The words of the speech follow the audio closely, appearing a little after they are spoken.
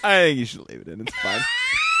I think you should leave it in. It's fine.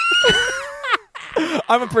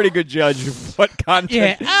 I'm a pretty good judge of what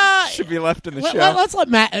content should be left in the show. Let's let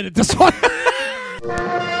Matt edit this one.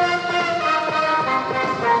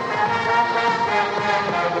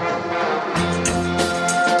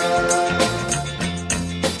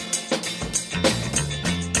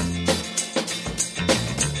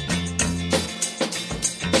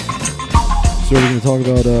 So we're going to talk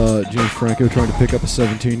about James Franco trying to pick up a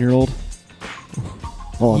 17-year-old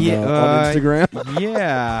on Instagram.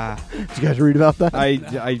 Yeah. Did you guys read about that?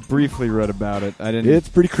 I briefly read about it. I didn't. It's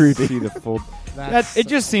pretty creepy. See the full. It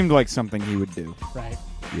just seemed like something he would do. Right.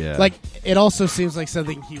 Yeah. Like, it also seems like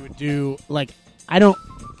something he would do. Like, I'm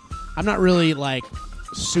not really, like,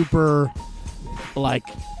 super, like,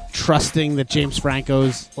 trusting that James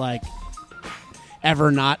Franco's, like,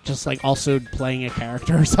 ever not just, like, also playing a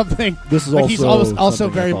character or something. This is like, also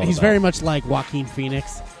he's very much like Joaquin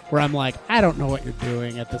Phoenix, where I'm like, I don't know what you're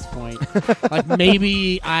doing at this point. Like,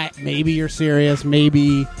 maybe you're serious.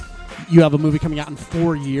 Maybe you have a movie coming out in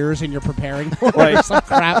 4 years and you're preparing for like some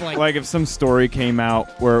crap. Like if some story came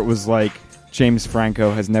out where it was like James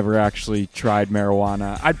Franco has never actually tried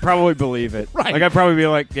marijuana, I'd probably believe it. Right. Like I'd probably be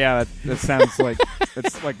like, yeah, that sounds like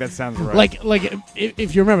that sounds right. Like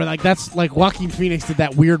if you remember, like that's like Joaquin Phoenix did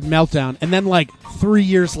that weird meltdown, and then like 3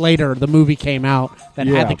 years later, the movie came out that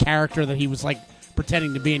had the character that he was like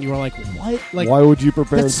pretending to be, and you were like, what? Like, why would you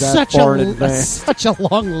prepare that far in advance? That's such a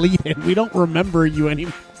long lead-in. We don't remember you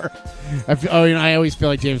anymore. I always feel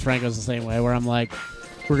like James Franco's the same way, where I'm like,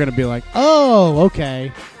 we're gonna be like, oh,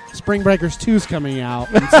 okay, Spring Breakers 2's coming out,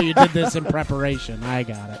 and so you did this in preparation. I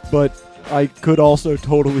got it. But I could also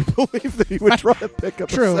totally believe that he would try to pick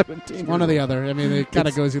up a 17-year-old. One or the other. I mean, it kind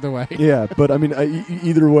of goes either way. Yeah, but I mean,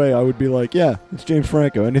 either way, I would be like, yeah, it's James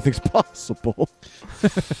Franco. Anything's possible.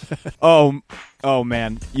 Oh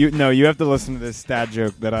man, you have to listen to this stat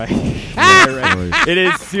joke that I read. It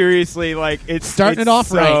is seriously like it's starting it off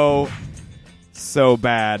so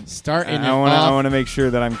bad. I want to make sure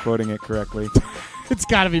that I'm quoting it correctly. It's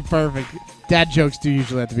got to be perfect. Dad jokes do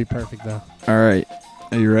usually have to be perfect, though. All right,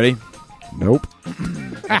 are you ready? Nope.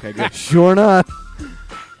 Okay, good. Sure not.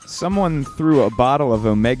 Someone threw a bottle of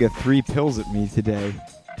omega-3 pills at me today.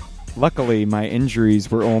 Luckily, my injuries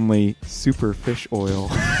were only super fish oil.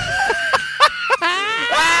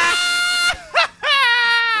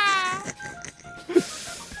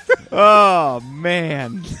 Oh,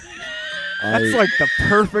 man. That's like the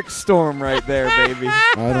perfect storm right there, baby.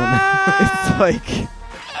 I don't know. It's like,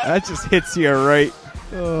 that just hits you right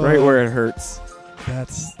where it hurts.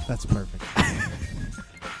 That's perfect.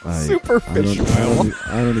 Super fish oil.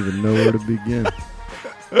 I don't even know where to begin.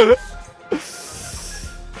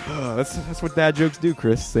 That's what dad jokes do,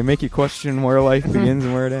 Chris. They make you question where life begins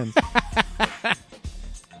and where it ends.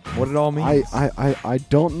 What it all means. I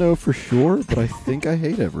don't know for sure, but I think I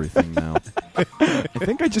hate everything now. I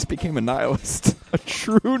think I just became a nihilist. A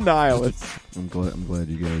true nihilist. I'm glad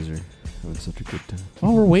you guys are having such a good time.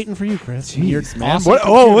 Oh, we're waiting for you, Chris. Jeez, man.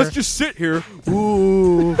 Awesome Let's just sit here.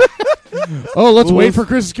 Ooh. Let's wait for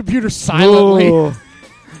Chris's computer silently.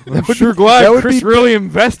 I'm sure glad Chris really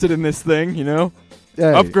invested in this thing, you know? Hey.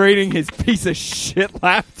 Upgrading his piece of shit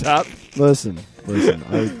laptop. Listen.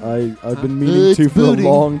 I've been meaning to for a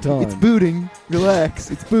long time. It's booting.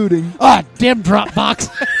 Relax. It's booting. Ah, damn Dropbox.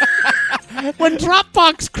 When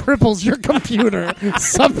Dropbox cripples your computer,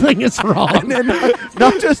 something is wrong. And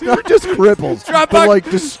not just cripples, Dropbox, but like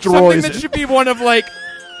destroys something that should be one of like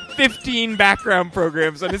 15 background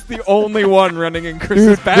programs, and it's the only one running in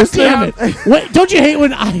Chris's background. Damn it. Wait, don't you hate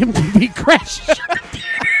when IMDb crashes?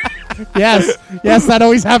 Yes, that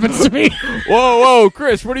always happens to me. Whoa,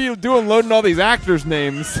 Chris, what are you doing loading all these actors'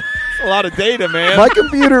 names? That's a lot of data, man. My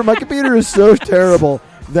computer is so terrible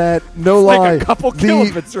that no it's lie, like a couple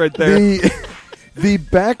kilobits right there. The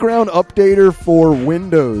background updater for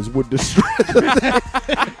Windows would destroy the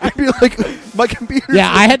thing. It'd be like my computer.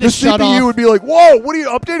 Yeah, I had to shut CPU off. would be like, "Whoa, what are you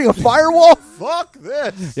updating? A firewall? Fuck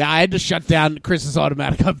this!" Yeah, I had to shut down Chris's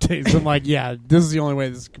automatic updates. I'm like, yeah, this is the only way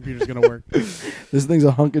this computer's going to work. This thing's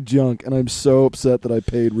a hunk of junk, and I'm so upset that I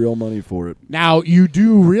paid real money for it. Now, you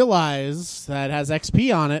do realize that it has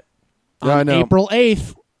XP on it. Yeah, I know. April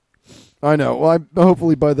 8th. I know. Well,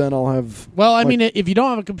 hopefully by then I'll have... Well, I mean, if you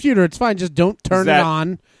don't have a computer, it's fine. Just don't turn it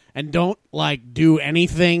on, and don't, like, do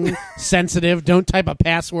anything sensitive. Don't type a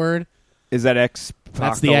password. Is that X?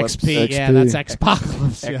 That's the XP. Yeah, that's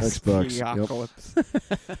Xpocalypse. Yes. Xbox.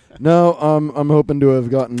 Yep. No, I'm hoping to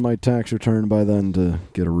have gotten my tax return by then to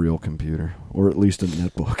get a real computer, or at least a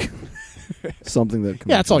netbook. Something that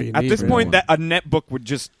can... Yeah, that's all you need. At this point, that a netbook would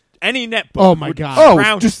just Any netbook. Oh, my would God. Oh,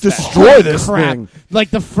 trounce just that. destroy this Crap. thing.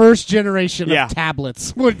 Like the first generation Yeah. of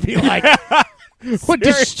tablets would be like, would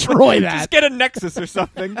destroy that. Just get a Nexus or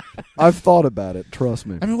something. I've thought about it. Trust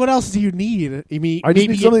me. I mean, what else do you need? You mean, I just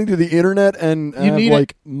maybe need something to the internet and have need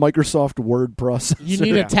like Microsoft Word processor. you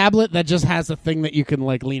need a tablet that just has a thing that you can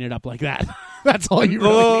like lean it up like that. That's all you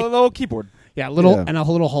really need. little keyboard. Yeah, little Yeah. and a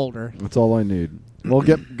little holder. That's all I need. Well,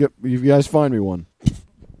 get you guys find me one.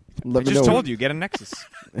 Let I me just know. told you, get a Nexus.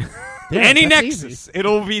 Yeah, Any that's Nexus. easy.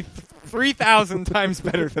 It'll be 3,000 times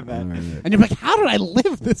better than that. All right. And you're like, how did I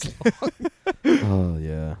live this long? Oh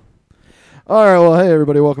yeah. All right. Well, hey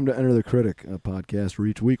everybody, welcome to Enter the Critic, a podcast where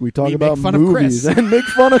each week we talk We about make fun of movies Chris. and make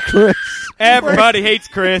fun of Chris. Everybody hates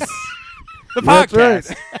Chris. The That's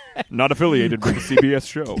podcast. Not affiliated with the CBS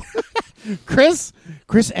show. Chris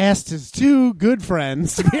asked his two good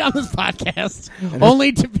friends to be on this podcast,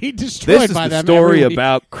 only to be destroyed This is by the them. story every week.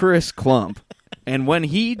 about Chris Klump. And when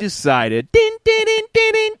he decided to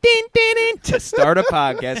start a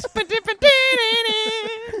podcast,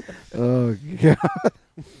 Oh god.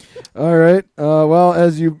 All right. Well,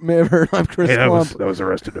 as you may have heard, I'm Chris Hey, that Klump. was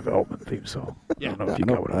Arrested Development theme song. I don't know if you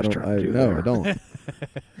got what I was trying to do no, there. I don't.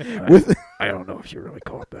 With I don't know if you really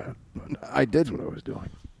caught that, but I that's didn't. what I was doing.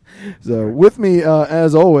 So with me,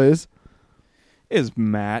 as always, Is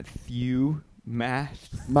Matthew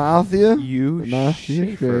Matthew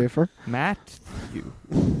Schaefer. Schaefer. Matthew.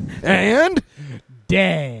 And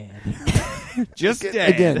Dad. Just Dad.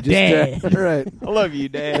 again, just Dad. all right. I love you,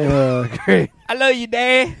 Dad. Great, I love you,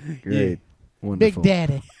 Dad. great, wonderful. Big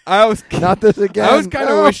Daddy. I was Not this again. I was kind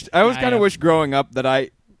of No. wish I was I kind of am. wish growing up that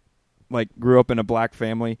I like grew up in a black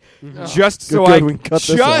family just Good, so good, I we can cut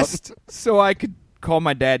this just so I could call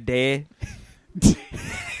my dad Dad.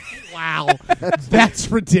 Wow. That's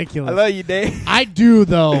ridiculous. I love you, Dad. I do,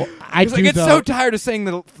 though. I It's do, like it's though. so tired of saying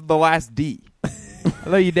the last D. I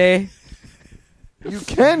love you, Dad. You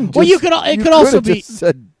can. Well, just- you could al- it you could also could've be- just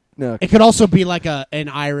said no. It could also be like an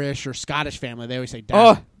Irish or Scottish family. They always say Dad.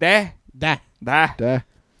 Oh, Dad. Dad. Dad. Duh.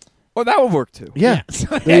 Oh, that would work too. Yeah.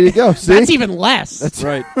 Yeah. There you go. See? That's even less. That's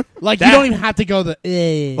Right. like Dad. you don't even have to go the.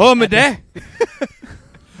 Oh, my dad.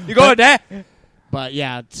 You go, Dad. But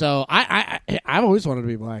yeah, so I've always wanted to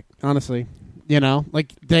be black. Honestly, you know,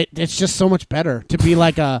 like it's just so much better to be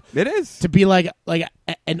like It is. to be like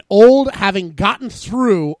an old having gotten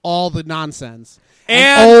through all the nonsense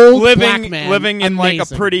And an old living black man, living in like a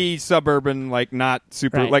amazing. pretty suburban, like not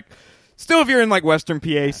super Right. like. Still, if you're in like Western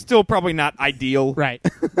PA, still probably not ideal. right.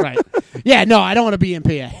 Yeah, no, I don't want to be in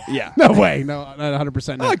PA. Yeah. No way. No, not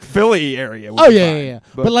 100%. I No. like Philly area. would Oh be yeah, fine, yeah.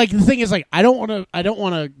 But like the thing is, like I don't want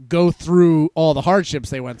to go through all the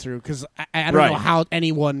hardships they went through because I don't Right. know how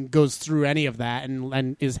anyone goes through any of that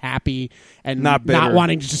and is happy and Not bitter.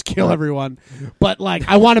 wanting to just kill everyone. But like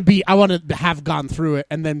I want to have gone through it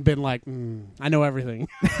and then been like, I know everything.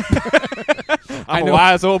 I'm know- a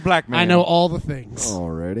wise old black man. I know all the things.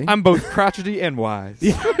 Alrighty. I'm both crotchety and wise.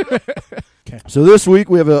 So this week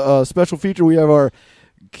we have a special feature. We have our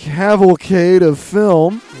cavalcade of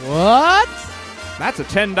film. What? That's a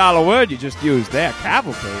 $10 word you just used there,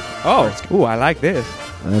 cavalcade. Oh, ooh, I like this.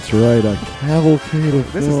 That's right, a cavalcade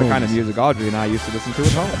of This films. is the kind of music Audrey and I used to listen to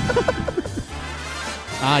at home.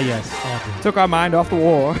 Ah yes. Audrey. Took our mind off the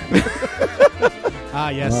war. Ah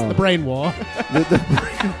yes. Wow. The brain war.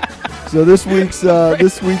 So this week's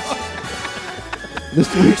movies.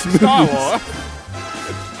 Star Wars.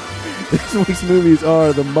 This week's movies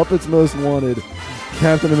are The Muppets Most Wanted,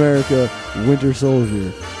 Captain America, Winter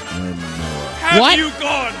Soldier, and more. Have What? you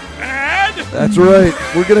gone mad? That's right.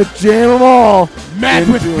 We're gonna jam them all. Mad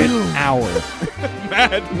with into an film. hour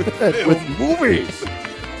Mad with film. with movies.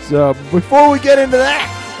 So before we get into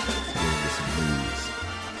that,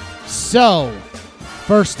 So,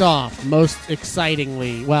 first off, most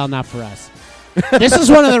excitingly, well, not for us. This is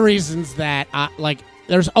one of the reasons that,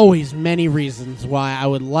 there's always many reasons why I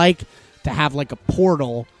would like to have, like, a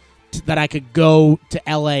portal that I could go to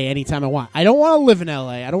L.A. anytime I want. I don't want to live in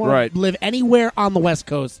L.A. I don't want Right. to live anywhere on the West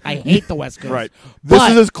Coast. I hate the West Coast. Right. this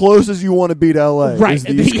But- is as close as you want to be to LA. Right. is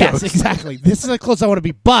the East Yes, Coast. exactly. This is as close I want to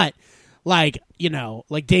be. But, like, you know,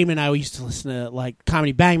 like Damon and I used to listen to, like,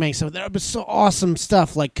 Comedy Bang Bang. So there was so awesome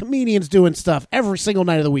stuff, like comedians doing stuff every single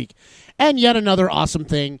night of the week. And yet another awesome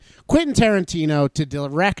thing, Quentin Tarantino to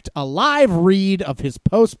direct a live read of his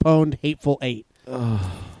postponed Hateful Eight.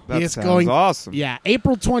 That He is sounds going- awesome. Yeah,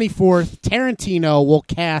 April 24th, Tarantino will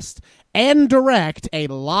cast and direct a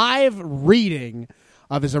live reading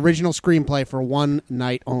of his original screenplay for one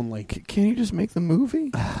night only. Can you just make the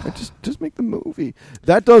movie? just make the movie.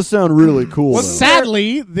 That does sound really cool. What's though.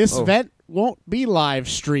 Sadly, this Oh. event won't be live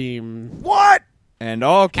streamed. What? And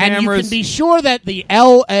all cameras. And you can be sure that the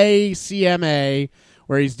LACMA,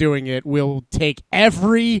 where he's doing it, will take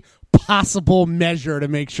every possible measure to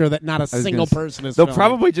make sure that not a single person is They'll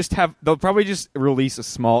filming. probably just release a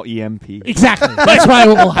small EMP. Exactly. That's why it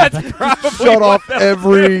will happen. Shut off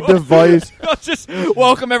every device. They'll just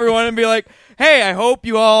welcome everyone and be like, "Hey, I hope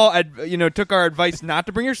you all, took our advice not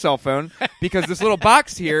to bring your cell phone because this little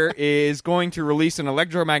box here is going to release an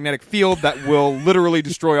electromagnetic field that will literally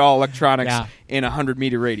destroy all electronics in a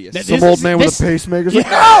 100-meter radius." Some old man with a pacemaker's like,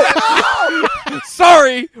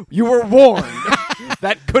 Sorry, you were warned.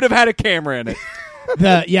 That could have had a camera in it.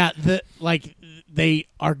 They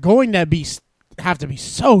are going to have to be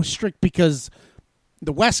so strict because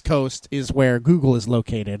the West Coast is where Google is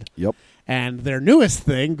located. Yep. And their newest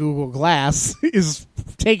thing, Google Glass, is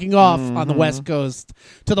taking off on the West Coast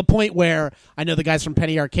to the point where I know the guys from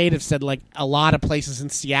Penny Arcade have said, like, a lot of places in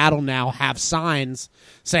Seattle now have signs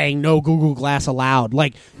saying no Google Glass allowed.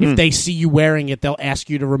 Like, if they see you wearing it, they'll ask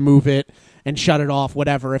you to remove it and shut it off,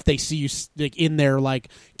 whatever. If they see you in their like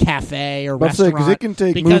cafe or restaurant, because it can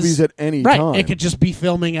take movies at any time. It could just be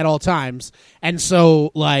filming at all times, and so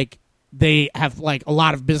like they have like a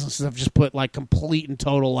lot of businesses have just put like complete and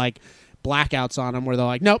total like blackouts on them where they're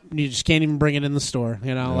like, nope, you just can't even bring it in the store.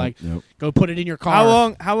 Go put it in your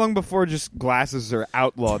car. How long before just glasses are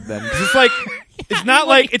outlawed then? 'Cause it's like it's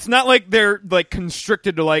not like they're like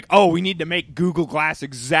constricted to like, oh, we need to make Google Glass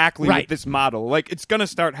exactly with this model. Like it's gonna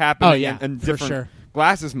start happening in different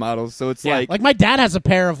glasses models. So it's like my dad has a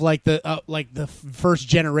pair of like the first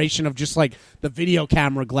generation of just like the video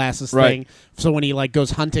camera glasses thing. So when he like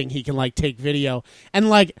goes hunting, he can like take video and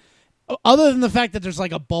like. Other than the fact that there's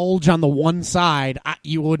like a bulge on the one side,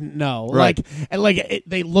 you wouldn't know. Right.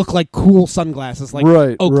 They look like cool sunglasses, like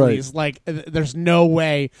Oakley's. Like there's no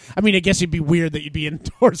way. I mean, I guess it'd be weird that you'd be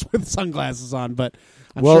indoors with sunglasses on, but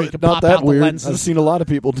I'm sure you could not pop that out weird. the lenses. I've seen a lot of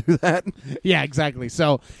people do that. Yeah, exactly.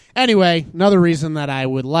 So anyway, another reason that I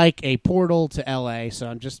would like a portal to LA. So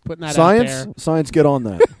I'm just putting that out there. Science, get on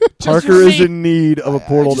that. Parker is in need of a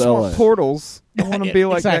portal to LA. Want portals. I want to be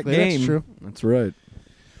like exactly, that game. That's true. That's right.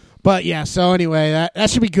 But yeah, so anyway,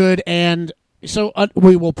 that should be good. And so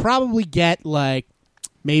we will probably get like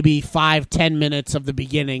maybe 5-10 minutes of the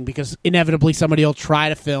beginning because inevitably somebody will try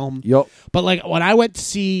to film. Yep. But like when I went to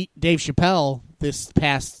see Dave Chappelle this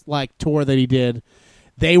past like tour that he did,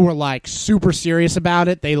 they were like super serious about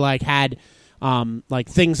it. They like had like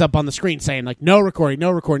things up on the screen saying like no recording,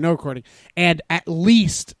 no recording, no recording. And at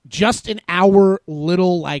least just in our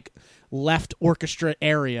little like left orchestra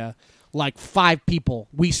area, like 5 people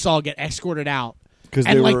we saw get escorted out,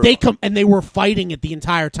 and they were fighting it the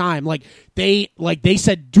entire time. Like they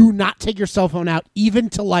said, do not take your cell phone out, even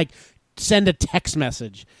to like send a text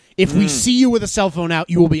message. If we see you with a cell phone out,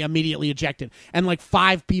 you will be immediately ejected. And like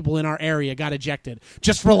 5 people in our area got ejected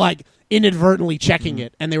just for like inadvertently checking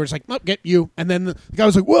it, and they were just like, "Oh, get you." And then the guy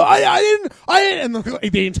was like, "Well, I didn't."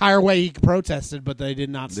 And the entire way he protested, but they did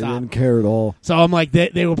not stop. They didn't care at all. So I'm like,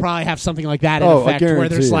 they will probably have something like that in effect, where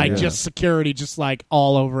there's like just security, just like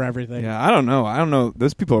all over everything. Yeah, I don't know.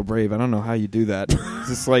 Those people are brave. I don't know how you do that. It's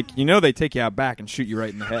just like they take you out back and shoot you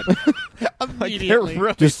right in the head. Like they're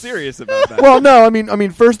really serious about that. Well, no, I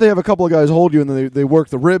mean, first they have a couple of guys hold you, and then they work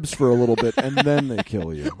the ribs for a little bit, and then they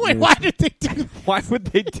kill you. Wait, why did they do that? Why would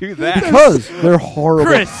they do that? Because they're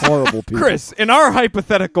horrible, horrible people. Chris, in our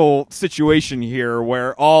hypothetical situation here,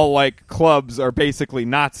 where all like clubs are basically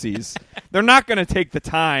Nazis, they're not going to take the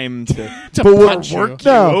time to punch work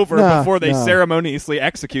you you over before they ceremoniously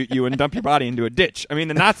execute you and dump your body into a ditch. I mean,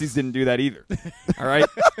 the Nazis didn't do that either. All right.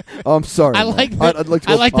 I'm sorry. I like that. I'd like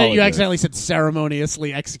to I like that you apologize. accidentally said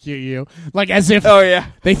ceremoniously execute you, like as if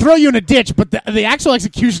they throw you in a ditch, but the actual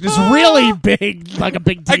execution is really big, like a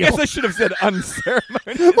big deal. I guess I should have said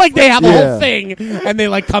unceremonious. Like they have a whole thing, and they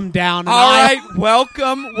like come down. All right,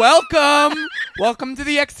 welcome to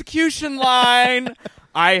the execution line.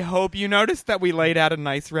 I hope you noticed that we laid out a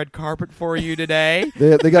nice red carpet for you today.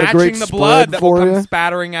 They got a great matching the blood spread that for will you. come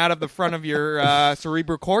spattering out of the front of your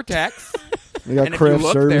cerebral cortex. They got And if you craft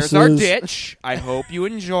look, services. there's our ditch. I hope you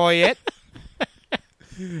enjoy it.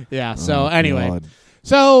 Yeah. So anyway. God.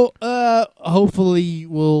 So, hopefully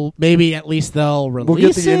maybe at least they'll release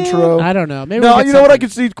We'll get the it. intro. I don't know. Maybe No, we'll get you know what I something.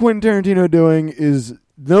 could see Quentin Tarantino doing is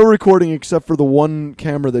no recording except for the one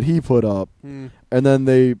camera that he put up, and then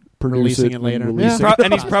they produce Releasing it it later. and release Yeah. it.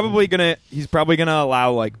 And he's probably gonna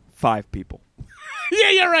allow like 5 people.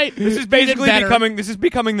 Yeah, you're right. This is basically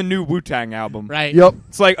becoming the new Wu-Tang album. Right. Yep.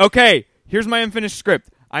 It's like, okay, here's my unfinished script.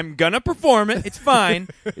 I'm gonna perform it. It's fine.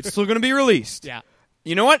 It's still gonna be released. Yeah.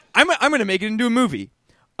 You know what? I'm gonna make it into a movie.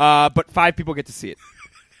 But 5 people get to see it.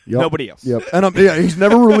 Yep. Nobody else. Yep. And he's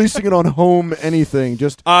never releasing it on home anything.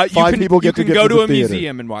 Just five people get you to can get go to to the a theater.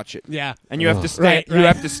 museum and watch it. Yeah. And you have to stand. Right, You right.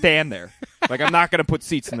 have to stand there. Like I'm not going to put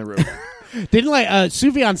seats in the room. Didn't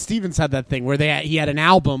Sufjan Stevens had that thing where he had an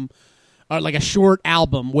album, or like a short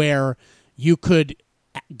album where you could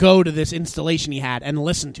go to this installation he had and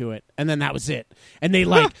listen to it, and then that was it. And they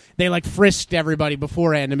frisked everybody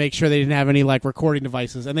beforehand to make sure they didn't have any like recording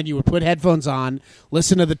devices, and then you would put headphones on,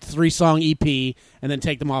 listen to the 3-song EP, and then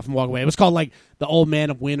take them off and walk away. It was called like The Old Man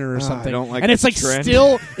of Winter or something. I don't like and it's this like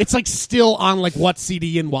trend. still on like What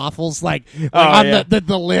CD and Waffles, on yeah.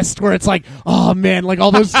 the list where it's like, oh man, like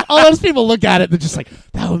all those people look at it, they're just like,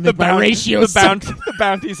 that would make my ratio the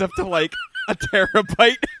bounty's up to like a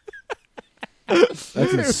terabyte. That's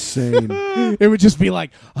insane. It would just be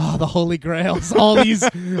like, oh, the Holy Grails, all these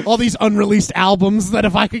unreleased albums that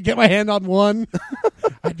if I could get my hand on one,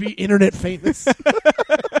 I'd be internet famous.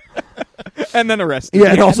 And then arrested.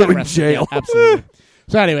 Yeah, and also And in arrested. jail. Yeah, absolutely.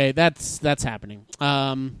 So anyway, that's happening.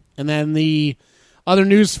 And then the other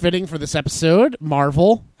news fitting for this episode,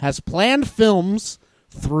 Marvel has planned films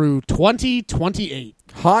through 2028.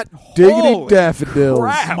 Hot diggity Holy daffodils.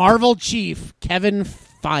 crap. Marvel chief Kevin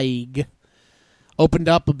Feige opened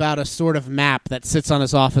up about a sort of map that sits on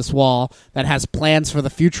his office wall that has plans for the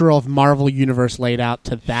future of Marvel Universe laid out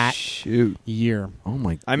to that Shoot. year. Oh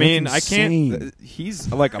my. I mean, that's I insane. can't.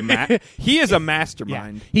 He's like he is a Yeah.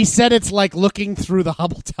 mastermind. He said it's like looking through the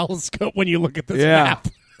Hubble telescope when you look at this map.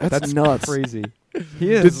 That's nuts. Crazy. He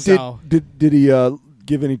Did, is. did he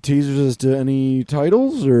give any teasers as to any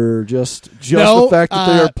titles, or just No, the fact that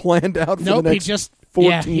they are planned out for Nope, the he next just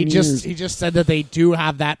 14 he years? just said that they do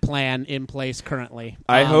have that plan in place currently.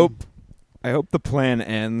 I hope the plan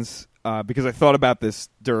ends because I thought about this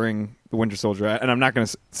during the Winter Soldier, and I'm not going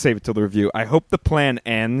to save it till the review. I hope the plan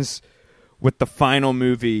ends with the final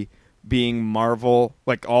movie being Marvel,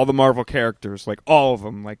 like all the Marvel characters, like all of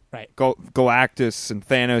them, like Right. Galactus and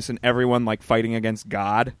Thanos and everyone like fighting against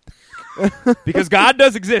God. Because God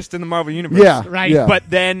does exist in the Marvel Universe. Yeah, Right. Yeah. But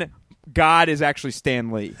then God is actually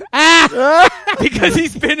Stan Lee. Ah! Because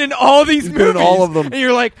he's been in all these He's movies. been in all of them. And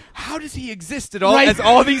you're like, how does he exist at all Right. as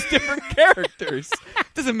all these different characters?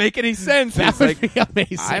 Doesn't make any sense. That It's would like, be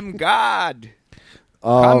amazing. I'm God.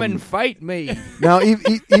 Come and fight me. Now,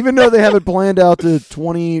 even though they have it planned out to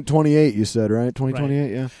 2028, you said, right?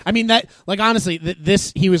 2028, yeah. I mean that, like, honestly,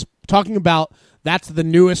 this he was talking about. That's the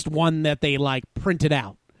newest one that they like printed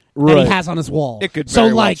out. That Right. he has on his wall. It could so very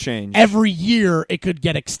well like change. every year it could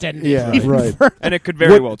get extended. Yeah, even right. further. And it could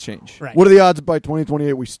very What- well change. Right. What are the odds that by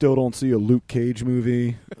 2028 we still don't see a Luke Cage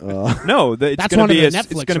movie? No, it's That's going one to be of the Netflix.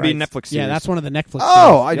 it's going to be a rights. Netflix series. Yeah, that's one of the Netflix.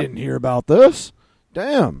 Oh, I series. didn't hear about this.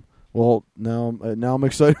 Damn. Well, now I'm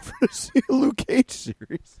excited to see a Luke Cage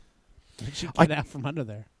series. Did you get out from under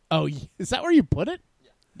there? Oh, is that where you put it?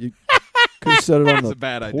 You could have set it on That's the a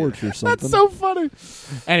bad idea. porch or something. That's so funny.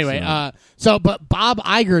 Anyway, but Bob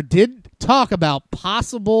Iger did talk about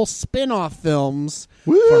possible spin-off films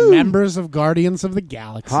for Woo! members of Guardians of the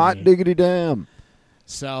Galaxy. Hot diggity damn.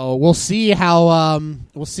 So we'll see how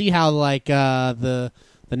like the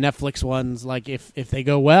Netflix ones, like if they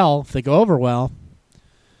go well, if they go over well,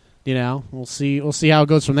 you know, we'll see how it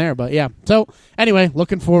goes from there. But yeah, so anyway,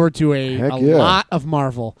 looking forward to a Heck yeah. lot of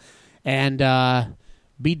Marvel, and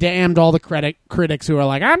be damned all the critics who are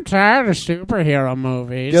like, I'm tired of superhero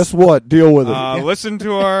movies. Guess what? Deal with it. Listen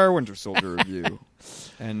to our Winter Soldier review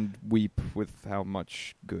and weep with how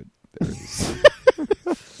much good there is.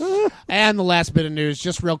 And the last bit of news,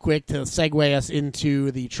 just real quick to segue us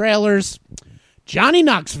into the trailers. Johnny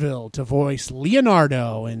Knoxville to voice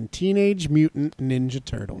Leonardo in Teenage Mutant Ninja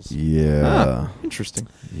Turtles. Yeah. Interesting.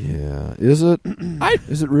 Yeah. Is it?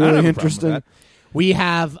 Is it I don't have really a problem interesting? with We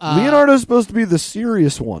have Leonardo's supposed to be the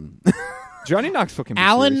serious one. Johnny Knoxville can be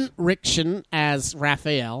Alan serious. Rickson as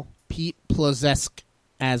Raphael, Pete Plazesk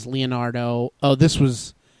as Leonardo. Oh, this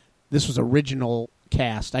was original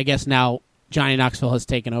cast. I guess now Johnny Knoxville has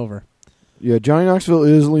taken over. Yeah, Johnny Knoxville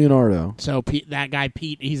is Leonardo. So that guy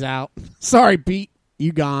Pete, he's out. Sorry, Pete,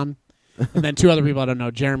 you gone. And then two other people I don't know,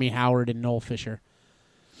 Jeremy Howard and Noel Fisher.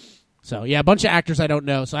 So yeah, a bunch of actors I don't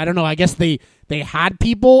know. So I don't know. I guess they had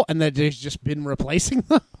people and that they've just been replacing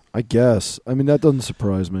them. I guess. I mean, that doesn't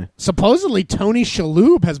surprise me. Supposedly Tony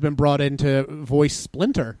Shalhoub has been brought in to voice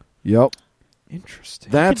Splinter. Yep. Interesting.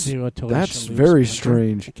 That's I could do a Tony that's Shalhoub very Splinter.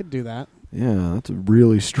 strange. I could do that. Yeah, that's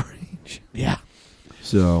really strange. Yeah.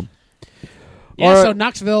 So, Yeah, All so right.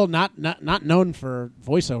 Knoxville not known for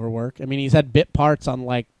voiceover work. I mean, he's had bit parts on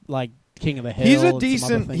like King of the Hill. He's a and some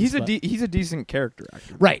decent. other things, He's a decent character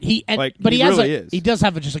actor. right. But he has really is. he does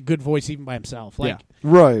have just a good voice even by himself. Like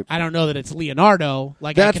Right. I don't know that it's Leonardo.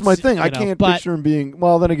 Like That's my thing. I you know, can't but, picture him being.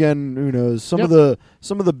 Well, then again, who knows? Some Yep.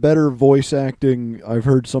 of the better voice acting I've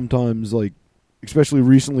heard sometimes, like especially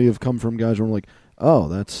recently, have come from guys where I'm like, oh,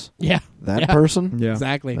 that's Yeah, that yeah. person. Yeah.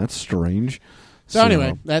 exactly. That's strange. So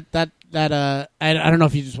anyway, that I don't know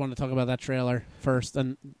if you just want to talk about that trailer first,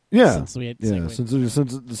 and yeah, since we had yeah. segued.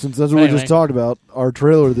 Since that's what we Anyway. just talked about, our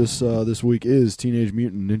trailer this week is Teenage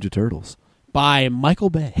Mutant Ninja Turtles. by Michael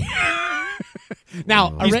Bay.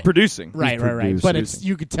 Now, He's producing. right, but producing. it's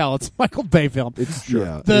you could tell it's a Michael Bay film. It's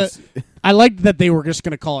Sure. yeah. I liked that they were just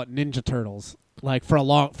going to call it Ninja Turtles, like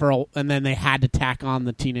and then they had to tack on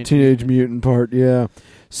the Teenage Mutant part, yeah.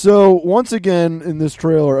 So once again in this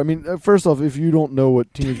trailer, I mean, first off, if you don't know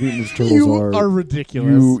what Teenage Mutant Ninja Turtles You are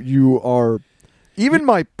ridiculous. You are. Even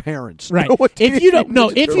my parents Right. know what If you don't Teenage know,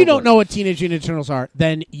 Ninja if you Turtles don't are. know what Teenage Mutant Ninja Turtles are,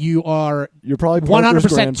 then you are You're probably 100% Parker's too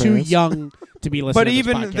grandparents. young to be listening But to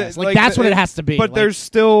even this podcast. the, That's what it has to be. But Like, there's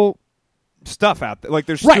still stuff out there. Like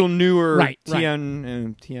there's Right. still newer Right. TN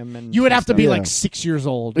and TMN. you would have to be Yeah. like 6 years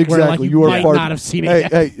old. Exactly. Where, like, you are might far. not have seen it Hey,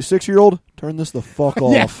 yet. hey, 6-year-old, turn this the fuck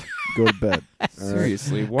Yeah. off. Go to bed. All right?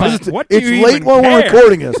 Seriously, 'Cause what do it's you late even while we're care?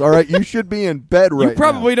 recording this. All right, you should be in bed right You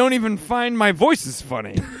probably don't even find my voices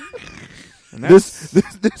funny. And now. that's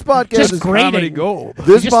This podcast Just is great. comedy Grading. gold. This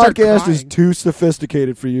You just start podcast is crying. too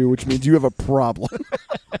sophisticated for you, which means you have a problem.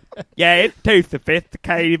 Yeah, it's too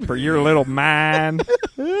sophisticated for your little mind.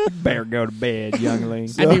 Better go to bed, youngling.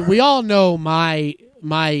 I mean, we all know my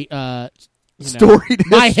you know, Storied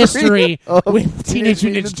my history of with Teenage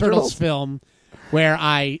Mutant Ninja Ninja Turtles film, where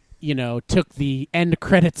I, took the end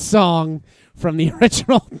credits song from the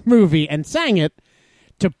original movie and sang it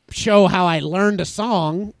to show how I learned a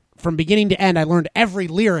song from beginning to end. I learned every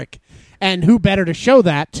lyric, and who better to show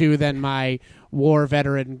that to than my war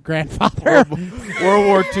veteran grandfather? World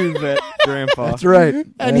War II vet grandpa. That's right.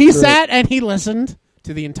 And That's he right. sat and he listened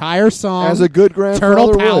to the entire song, as a good grandfather Turtle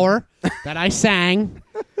would. Power, that I sang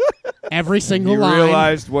every single He line.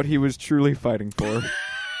 realized what he was truly fighting for.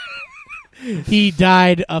 He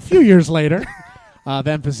died a few years later of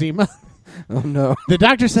emphysema. Oh no. The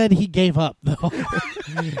doctor said he gave up, though.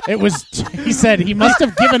 He said he must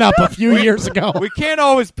have given up a few years ago. We can't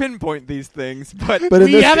always pinpoint these things, but But in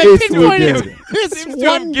We this haven't case, we pinpointed did. this seems to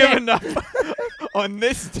have one given day. up on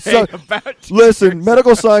this day So, about Listen,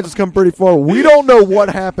 medical science has come pretty far. We don't know what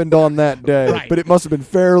happened on that day, Right. but it must have been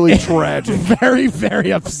fairly tragic. Very, very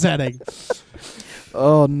upsetting.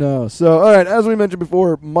 Oh no! So, all right, as we mentioned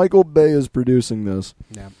before, Michael Bay is producing this.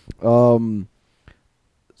 Yeah.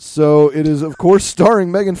 So it is, of course,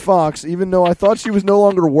 starring Megan Fox. Even though I thought she was no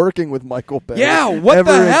longer working with Michael Bay. Yeah, what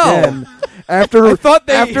ever the hell? again. After I thought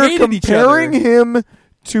they after hated each comparing other. him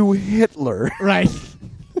to Hitler. Right.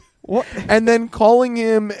 And then calling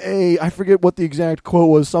him I forget what the exact quote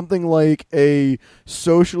was, something like a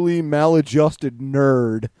socially maladjusted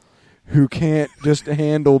nerd who can't just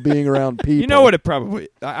handle being around people. You know what it probably...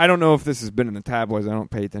 I don't know if this has been in the tabloids. I don't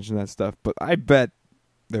pay attention to that stuff, but I bet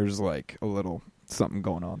there's like a little something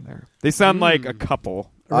going on there. They sound like a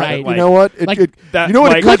couple. Right. You know what? Like- that, you know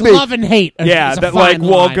what like, it could Like be? love and hate. Yeah, is a that fine like will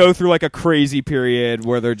line. go through like a crazy period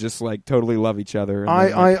where they're just like totally love each other and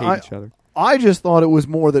then, like, hate each other. I just thought it was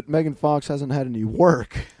more that Megan Fox hasn't had any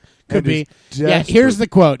work. Could and be. is Yeah, desperate. here's the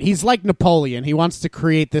quote. He's like Napoleon. He wants to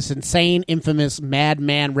create this insane, infamous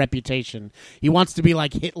madman reputation. He wants to be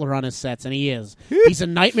like Hitler on his sets, and he is. He's a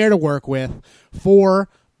nightmare to work with.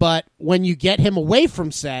 But when you get him away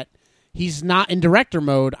from set, he's not in director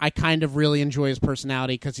mode. I kind of really enjoy his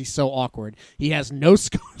personality because he's so awkward. He has no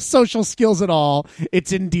social skills at all.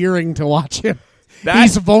 It's endearing to watch him.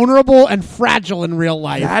 He's vulnerable and fragile in real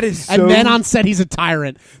life. That is and so- then on set, he's a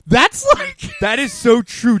tyrant. That's like... That is so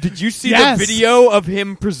true. Did you see Yes. the video of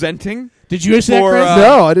him presenting? Did you see that, For, Chris?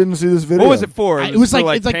 No, I didn't see this video. What was it for? It was for,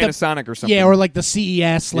 like- it's like the- Panasonic or something. Yeah, or like the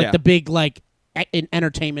CES, like Yeah. the big like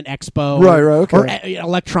entertainment expo, Right, okay. or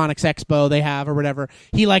electronics expo they have or whatever.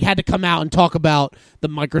 He like had to come out and talk about the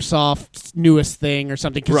Microsoft's newest thing or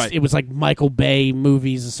something because Right. it was like Michael Bay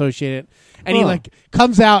movies associated. And he Huh. like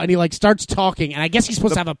comes out and he like starts talking, and I guess he's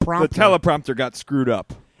supposed to have a the prompter. teleprompter got screwed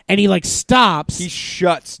up. And he like stops. He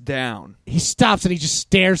shuts down. He stops and he just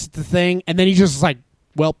stares at the thing, and then he just like,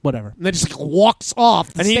 well, whatever, and then just like, walks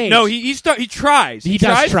off the And stage. he tries. He does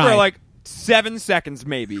tries try. for like 7 seconds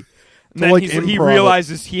maybe. And To, then like, he improv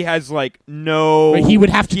realizes he has like no. But he would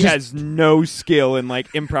have to He just- has no skill in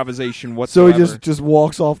like improvisation So whatsoever. he just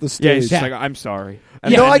walks off the yeah, stage. he's just Yeah. like, I'm sorry,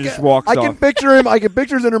 and Yeah. then No, I just can, walks I off. can picture him. I can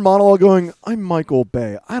picture his inner monologue going, "I'm Michael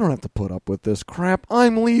Bay. I don't have to put up with this crap.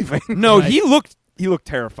 I'm leaving." No, Right. he he looked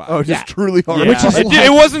terrified. Oh, just Yeah. truly hard. Yeah. Which is it, like-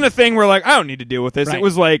 it wasn't a thing where like I don't need to deal with this. Right. It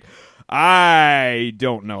was like I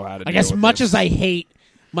don't know how to. Like deal as with much this. as I hate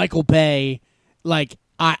Michael Bay, like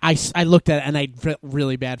I looked at it and I felt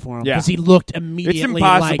really bad for him Yeah. because he looked It's immediately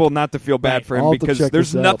impossible like, not to feel bad Right. for him I'll have to because check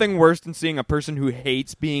there's this out. nothing worse than seeing a person who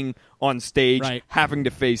hates being on stage Right. having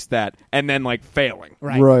to face that and then like failing.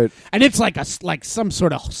 Right. And it's like like some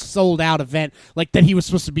sort of sold out event, like that he was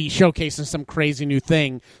supposed to be showcasing some crazy new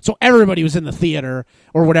thing. So everybody was in the theater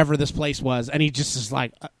or whatever this place was, and he just is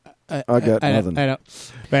like, I got nothing. I don't.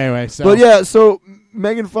 But anyway, so But yeah, so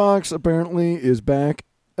Megan Fox apparently is back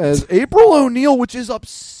as April O'Neil, which is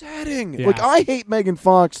upsetting. Yeah. Like, I hate Megan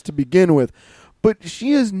Fox to begin with, but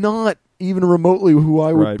she is not even remotely who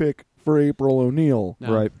I would Right. pick for April O'Neil.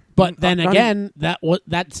 No. Right. But then Not again,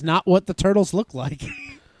 that's not what the turtles look like.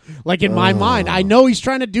 Like in my mind, Oh. I know he's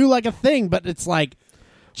trying to do like a thing, but it's like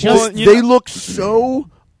Well, just you They know- look so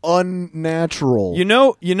unnatural. You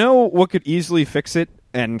know what could easily fix it,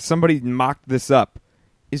 and somebody mocked this up,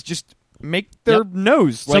 is just make their Yep.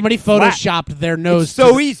 nose like, somebody flat. photoshopped their nose It's so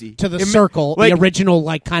to the, easy to the It ma- circle, like, the original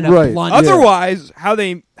like kind of Right. blunt. Otherwise, how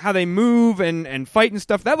they move and fight and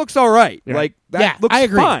stuff, that looks all right. Yeah. Like that yeah, looks I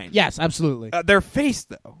agree. fine. Yes, absolutely. Their face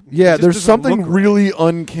though. Yeah, It just there's doesn't something look right. really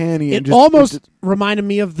uncanny. It and just, almost reminded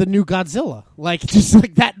me of the new Godzilla, like just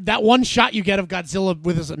like that one shot you get of Godzilla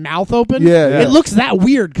with his mouth open. Yeah, yeah. It looks that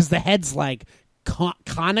weird because the head's like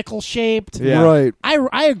conical shaped. Yeah. Right.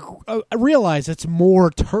 I realize it's more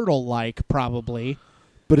turtle like probably,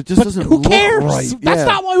 But it just but doesn't who look cares? right. That's Yeah.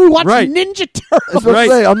 not why we watch Right. Ninja I was Turtles. about Right.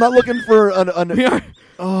 to say, I'm not looking for an We are-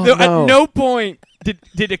 oh, No, no. At no point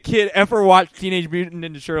did a kid ever watch Teenage Mutant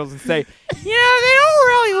Ninja Turtles and say, "Yeah, they don't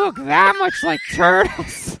really look that much like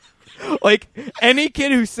turtles." Like any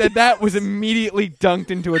kid who said that was immediately dunked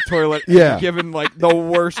into a toilet, Yeah. and given like the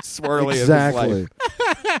worst swirly of his Exactly. life,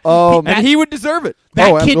 And and he would deserve it. That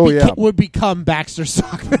Oh, kid yeah. would become Baxter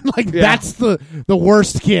Stockman. Like Yeah. that's the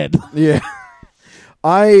worst kid. yeah,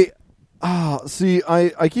 see,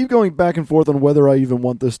 I keep going back and forth on whether I even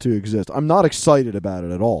want this to exist. I'm not excited about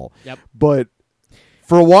it at all. Yep. But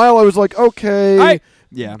for a while, I was like, okay,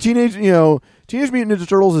 Yeah. Teenage Mutant Ninja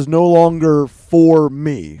Turtles is no longer for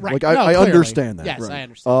me. Right. Like No, I clearly. understand that. Yes, Right. I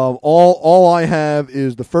understand. All I have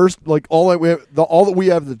is the first, like all that we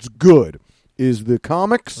have that's good is the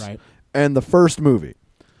comics Right. and the first movie.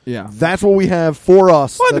 Yeah. That's what we have for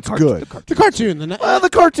us. that's good. The cartoon. Well, the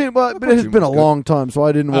cartoon, but it has cartoon been a was good. long time, so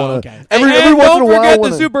I didn't Oh, want to. okay. Every and once in don't a while, forget when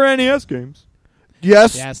the I- Super NES games.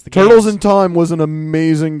 Yes, Yes, the Turtles games. in Time was an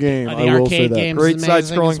amazing game. The I will say arcade that. games Great is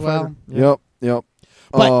amazing side-scrolling as well. fighter. Yep.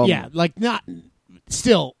 But yeah, like not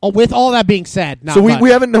still. With all that being said, not So we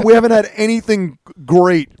much. haven't had anything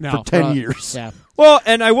great No, for 10 years Yeah, Well,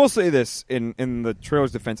 and I will say this in the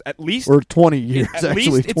trailer's defense, at least or 20 years. at actually,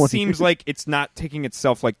 least it 20 seems like it's not taking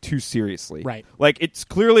itself like too seriously. Right. Like it's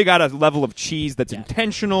clearly got a level of cheese that's Yeah.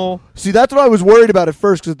 intentional. See, that's what I was worried about at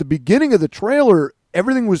first because at the beginning of the trailer,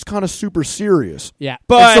 everything was kind of super serious. yeah.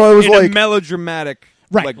 But so I was in like- a melodramatic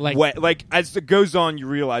Right, like like- way. As it goes on, you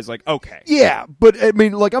realize like okay, Yeah, but I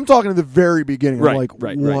mean, like I'm talking at the very beginning. Right, I'm like,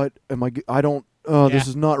 right, what right. am I? I don't. Oh, this Yeah.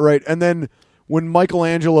 is not right. And then when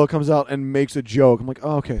Michelangelo comes out and makes a joke, I'm like,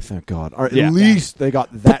 oh, okay, thank God. All right, Yeah. at least they got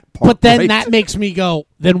that part. But then right. that makes me go,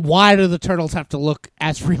 then why do the turtles have to look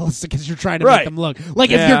as realistic as you're trying to Right. make them look? Like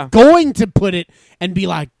if Yeah. you're going to put it and be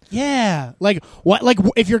like, yeah, like what? Like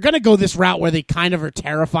if you're going to go this route where they kind of are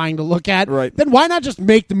terrifying to look at, Right. then why not just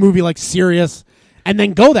make the movie like serious and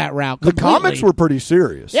then go that route? the completely? comics were pretty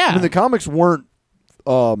serious. Yeah. I mean, the comics weren't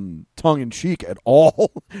tongue in cheek at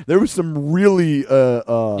all. There was some really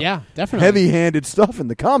yeah, definitely heavy-handed stuff in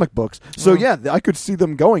the comic books. So yeah, I could see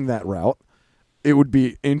them going that route. It would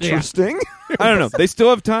be interesting. I don't know. They still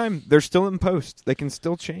have time. They're still in post. They can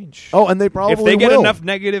still change. Oh, and they probably if they get will. enough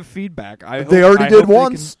negative feedback, They already did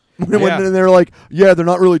once. When Yeah. they're like, yeah, they're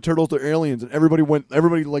not really turtles, they're aliens, and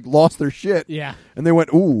everybody like lost their shit. Yeah. And they went,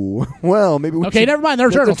 ooh, well, maybe we Okay, should never mind. They're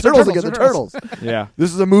get turtles. The turtles They're again, the turtles. turtles. Yeah.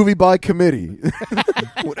 This is a movie by committee.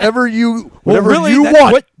 whatever you really, want.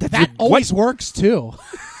 that's what- that's That what- always works too.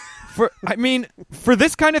 For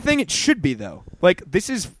this kind of thing, it should be though. Like this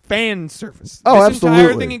is fan service. Oh, this entire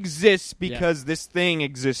absolutely. thing exists because this thing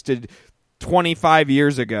existed 25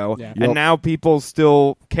 years ago, Yeah. and Yep. now people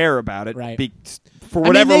still care about it. Right. For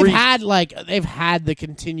whatever I mean, reason. they've had the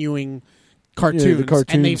continuing cartoons, cartoons,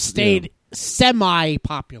 and they've stayed semi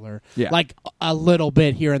popular, Yeah. like a little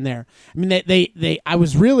bit here and there. I mean, they I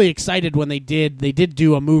was really excited when they did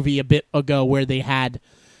do a movie a bit ago where they had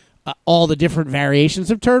all the different variations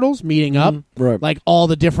of turtles meeting up, Right. like all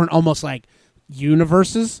the different almost like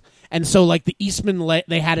universes. And so, like, the Eastman,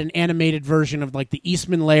 they had an animated version of, like, the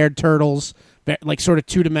Eastman Laird Turtles, like, sort of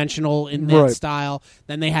two-dimensional in that style.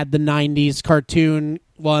 Then they had the 90s cartoon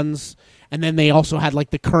ones. And then they also had, like,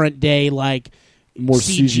 the current day, like, more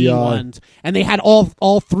CGI ones. And they had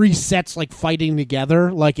all three sets, like, fighting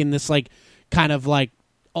together, like, in this, like, kind of, like,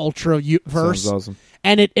 ultra-verse. Sounds awesome.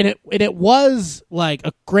 And it was, like,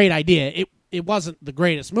 a great idea. It wasn't the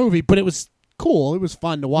greatest movie, but it was cool. It was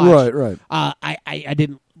fun to watch. Right. I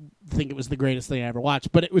didn't think it was the greatest thing I ever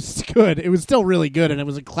watched, but it was good. It was still really good, and it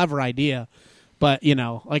was a clever idea. But, you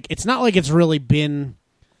know, like, it's not like it's really been...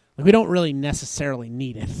 Like, we don't really necessarily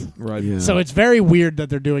need it. Right. Yeah. So it's very weird that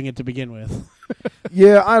they're doing it to begin with.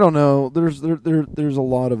 Yeah, I don't know. There's a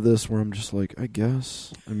lot of this where I'm just like, I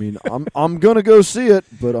guess. I mean, I'm gonna go see it,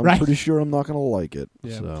 but I'm pretty sure I'm not gonna like it.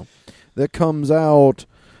 Yeah. So that comes out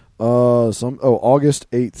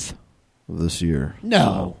August 8th of this year.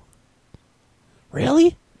 No.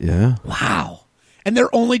 Really? Yeah. Wow. And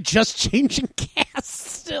they're only just changing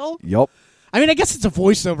casts still? Yup. I mean, I guess it's a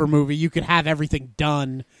voiceover movie. You could have everything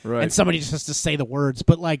done, Right. and somebody just has to say the words.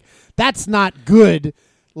 But, like, that's not good,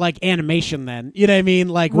 like, animation then. You know what I mean?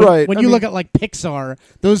 Like, when you look at, like, Pixar,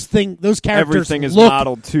 those characters Everything is look...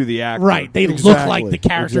 modeled to the actor. Right. They look like the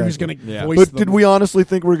character who's going to voice But them. did we honestly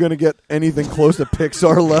think we're going to get anything close to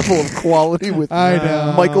Pixar level of quality with I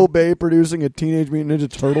know. Michael Bay producing a Teenage Mutant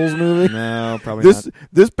Ninja Turtles movie? No, probably not.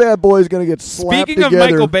 This bad boy is going to get slapped Speaking of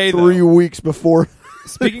together Michael Bay, 3 weeks before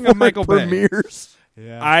Speaking of Michael Bay, premieres.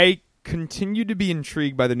 I continue to be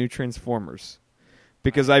intrigued by the new Transformers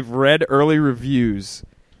because I've read early reviews,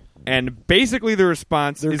 and basically the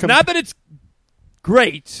response is not that it's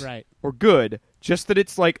great or good, just that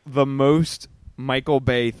it's like the most Michael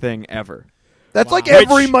Bay thing ever. That's like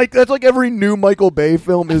every new Michael Bay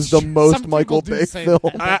film is the most Michael Bay film.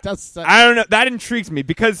 I don't know. That intrigues me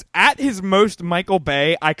because at his most Michael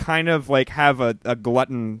Bay, I kind of like have a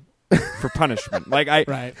glutton for punishment. Like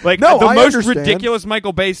the most understand. ridiculous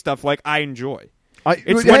Michael Bay stuff. Like I enjoy.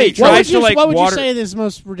 It's hey, when he tries to like what would water. you say this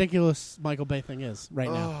most ridiculous Michael Bay thing is right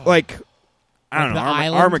now? Like I don't Like know. The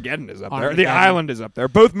Island? Armageddon is up there. The Armageddon. Island is up there.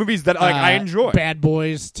 Both movies that like I enjoy. Bad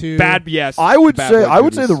Boys too. Yes. I would Bad say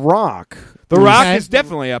Boy The Rock. The Rock Okay. is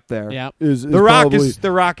definitely up there. Yeah. The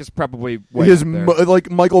Rock is probably way his up there. like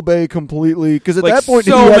Michael Bay completely because at Like that point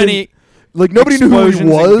so he many like nobody knew who he explosions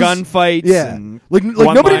was. and gunfights. Yeah, and like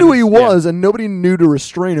nobody knew who he one-liners. was, and nobody knew to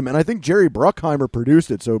restrain him. And I think Jerry Bruckheimer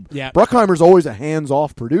produced it, so Bruckheimer's always a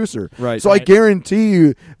hands-off producer. Right. So I guarantee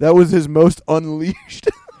you that was his most unleashed.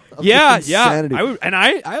 Yeah. insanity.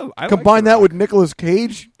 I Combine that with Nicolas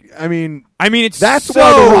Cage. I mean, that's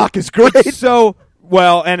why The Rock is great. It's so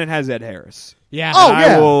well, and it has Ed Harris. Yeah.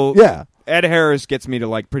 Oh, And yeah. Ed Harris gets me to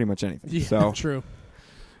like pretty much anything. Yeah, So true.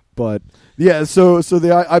 But yeah, so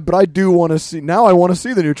but I do want to see now. I want to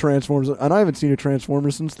see the new Transformers, and I haven't seen a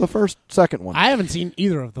Transformers since the second one. I haven't seen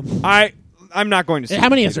either of them. I'm not going to see. How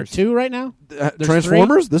many is theaters. there? 2 right now? There's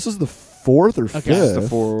Transformers. This is the 4th or 5th. This is the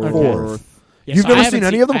fourth. Yeah, You've so I never haven't seen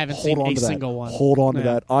any of them? I haven't Hold seen on a to that. single one. Hold on to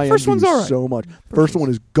Yeah. that. I First one's all right. so much. First one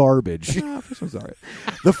is garbage. First one's all right.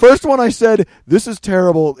 The first one I said, this is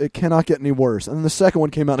terrible. It cannot get any worse. And then the second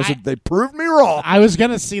one came out and I said, they proved me wrong. I was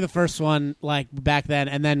going to see the first one like back then,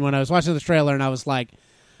 and then when I was watching the trailer and I was like,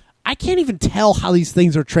 I can't even tell how these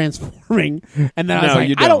things are transforming. And then I was No, like,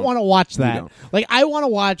 you I don't don't. want to watch that. don't. Like, I want to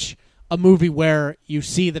watch a movie where you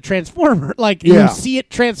see the Transformer, like Yeah. you see it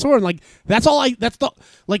transform. Like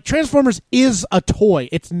Transformers is a toy.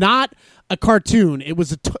 It's not a cartoon. It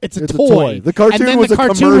was it's a toy. The cartoon and then was the a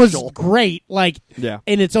cartoon commercial. was great, like Yeah.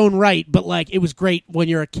 in its own right. But like it was great when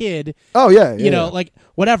you're a kid. Oh, yeah. You know, like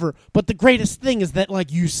whatever. But the greatest thing is that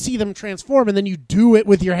like you see them transform and then you do it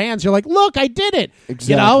with your hands. You're like, look, I did it.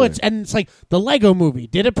 You know, Exactly. it's like the Lego movie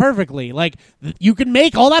did it perfectly. Like you can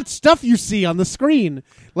make all that stuff you see on the screen.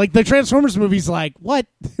 Like the Transformers movie's like, what?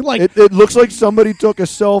 Like It looks like somebody took a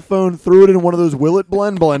cell phone, threw it in one of those Will It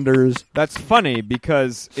Blend blenders. That's funny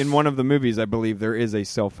because in one of the movies, I believe there is a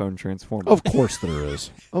cell phone transformer. Of course there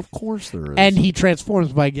is. Of course there is. and he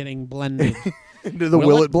transforms by getting blended. into the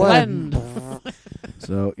Will It Blend.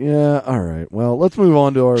 So, yeah, all right. Well, let's move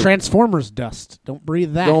on to our... Transformers dust. Don't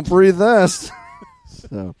breathe that. Don't breathe this.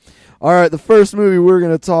 So, all right, the first movie we're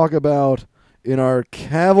going to talk about in our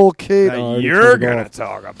cavalcade... That you're going to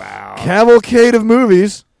talk about. Cavalcade of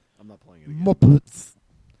movies. I'm not playing it again. Muppets.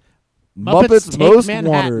 Muppets Take Most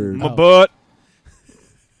Manhattan. Wanted. My butt.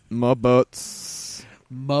 My butts.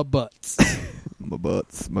 Muppets. My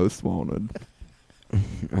butts most wanted.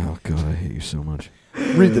 Oh, God, I hate you so much.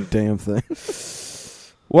 Read the damn thing.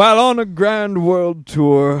 While on a grand world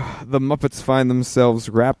tour, the Muppets find themselves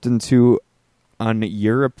wrapped into an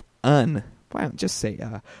Europe Violent. Just say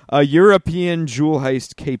a European jewel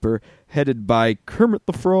heist caper headed by Kermit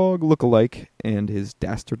the Frog lookalike and his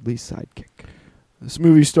dastardly sidekick. This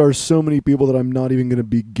movie stars so many people that I'm not even going to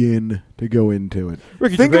begin to go into it.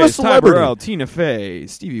 Ricky Think Gervais, of a celebrity. Ty Burrell, Tina Fey,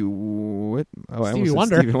 Stevie Wonder. Stevie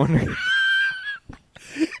Wonder. Stevie Wonder.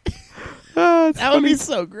 That would be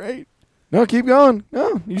so great. No, keep going.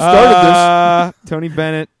 No, you started Tony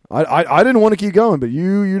Bennett. this. I didn't want to keep going, but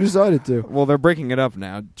you decided to. Well, they're breaking it up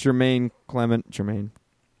now. Jermaine.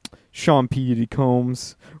 Sean P.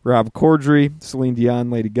 Combs, Rob Corddry, Celine Dion,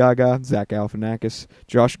 Lady Gaga, Zach Galifianakis,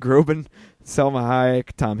 Josh Groban, Selma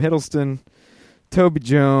Hayek, Tom Hiddleston, Toby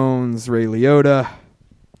Jones, Ray Liotta,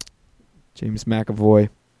 James McAvoy,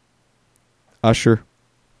 Usher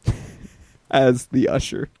as the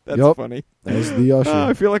Usher. That's Yup. funny. As the usher.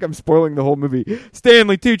 I feel like I'm spoiling the whole movie.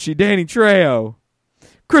 Stanley Tucci, Danny Trejo,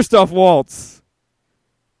 Christoph Waltz.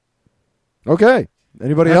 Okay.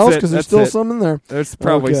 Anybody That's else? it. Because there's That's still it. some in there. There's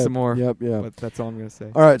probably Okay. some more. Yep, yeah. But that's all I'm going to say.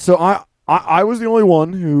 All right, so I was the only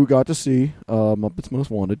one who got to see Muppets Most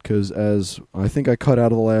Wanted because, as I think I cut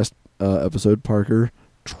out of the last episode, Parker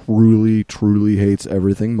truly, truly hates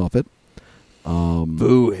everything Muppet.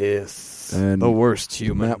 Boo hiss. And the worst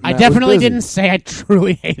human. Matt I was definitely busy. didn't say I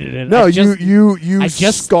truly hated it. No, I just, you I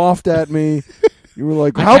just- scoffed at me. You were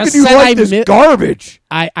like, I "How just can you said like I this mi- garbage?"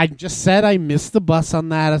 I just said I missed the bus on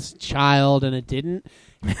that as a child, and it didn't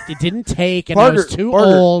take, and Parker, I was too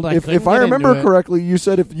Parker, old. if couldn't I get remember into it. correctly, you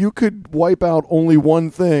said if you could wipe out only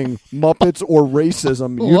one thing, Muppets or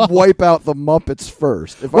racism, Whoa. you'd wipe out the Muppets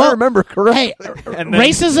first. If I Well, remember correctly. Hey, And then-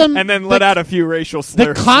 racism, and then let the- out a few racial the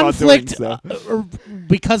slurs. while doing conflict so.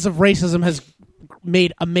 because of racism has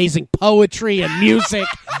made amazing poetry and music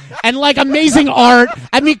and like amazing art.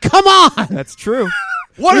 I mean, come on. That's true.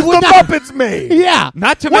 What has would the not- Muppets made? Yeah.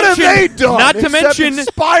 Not to What have mention, they done? Not to except mention,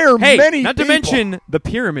 inspire hey, many not to people? mention the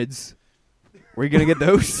pyramids. Where are you gonna get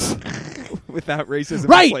those without racism and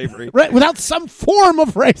Right. slavery? Right. Without some form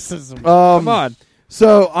of racism. Come on.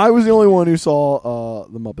 So I was the only one who saw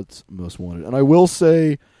the Muppets Most Wanted, and I will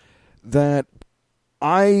say that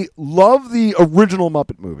I love the original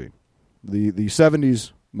Muppet movie, the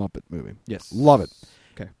 '70s Muppet movie. Yes. Love it.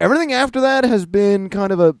 Okay. Everything after that has been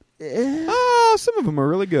kind of a. Oh, some of them are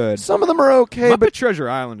really good. Some of them are okay, Muppet but Treasure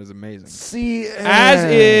Island is amazing. see, As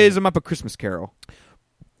is a Muppet Christmas Carol.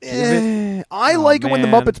 I like it when the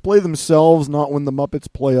man. Muppets play themselves, not when the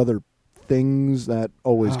Muppets play other things. That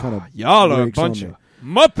always kind of Y'all are a breaks on bunch me. of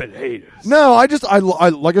Muppet haters. No, I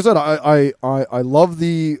like I said, I love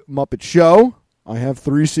the Muppet Show. I have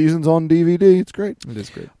 3 seasons on DVD. It's great. It is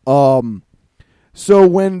great. So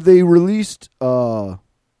when they released the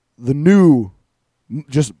new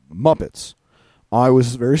just Muppets, I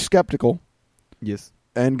was very skeptical, Yes.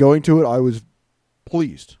 and going to it, I was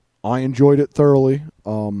pleased. I enjoyed it thoroughly.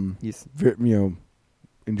 Yes.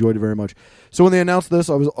 Enjoyed it very much. So when they announced this,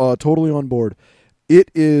 I was totally on board.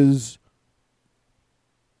 It is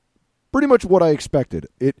pretty much what I expected.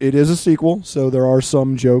 It is a sequel, so there are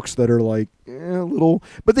some jokes that are like a little,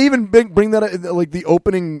 but they even bring that like the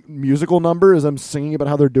opening musical number as I'm singing about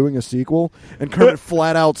how they're doing a sequel, and Kermit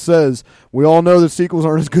flat out says, "We all know that sequels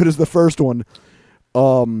aren't as good as the first one."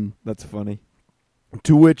 That's funny.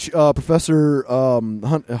 To which Professor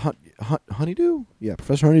Honeydew,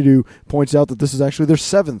 Professor Honeydew points out that this is actually their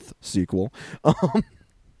 7th sequel.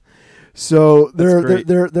 So there great.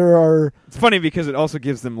 are It's funny because it also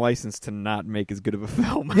gives them license to not make as good of a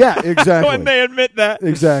film. exactly when they admit that.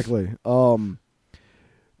 exactly.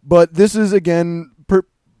 But this is again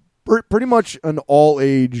pretty much an all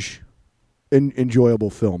age enjoyable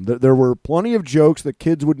film. There were plenty of jokes that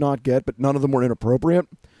kids would not get, but none of them were inappropriate.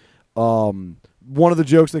 One of the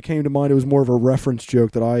jokes that came to mind, it was more of a reference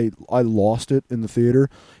joke that I lost it in the theater,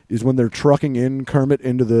 is when they're trucking in Kermit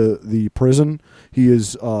into the prison. He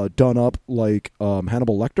is done up like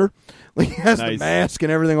Hannibal Lecter. Like he has the Nice. mask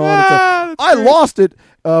and everything on. that's I great. lost it.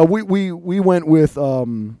 We went with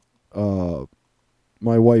my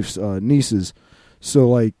wife's nieces, so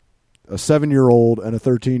like a 7-year-old and a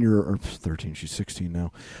 13, she's 16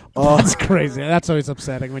 now. That's crazy. That's always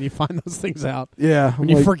upsetting when you find those things out. Yeah, When I'm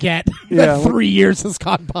you like, forget Yeah, that 3 years has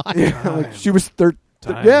gone by. yeah, like she was 13.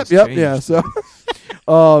 Times Yeah. changed. So,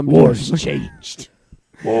 War's changed.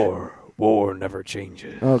 War never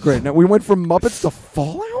changes. oh, great. Now we went from Muppets to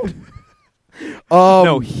Fallout.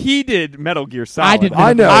 No, he did Metal Gear Solid. I did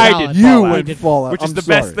I know. Metal I Gear did You Solid. went did- Fallout, which is I'm the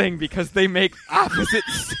sorry. best thing because they make opposite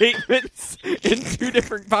statements in 2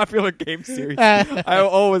 different popular game series. I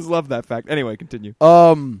always love that fact. Anyway, continue.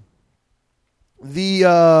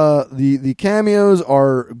 The cameos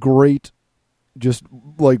are great, just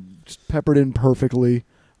peppered in perfectly.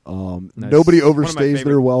 Nice. Nobody One of my overstays favorite-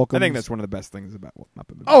 their welcome. I think that's one of the best things about Muppet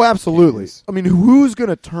Babies. Oh, absolutely. Is I mean, who's going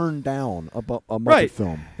to turn down a Muppet Right.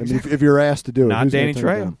 film? I mean, if you're asked to do it, Not who's gonna Danny turn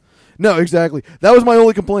it Trejo. down? No, exactly. That was my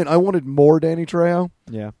only complaint. I wanted more Danny Trejo.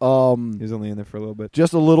 He Um, was only in there for a little bit.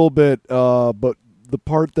 just a little bit, but the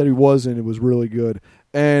part that he was in, it was really good.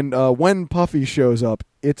 And when Puffy shows up,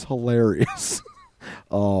 it's hilarious.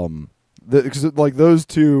 Because like those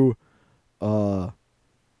two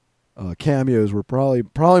cameos were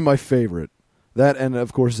probably my favorite. That and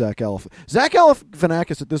of course Zach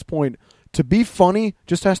Galifianakis at this point, to be funny,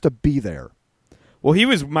 just has to be there. Well, he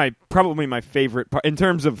was probably my favorite part in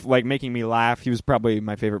terms of like making me laugh. He was probably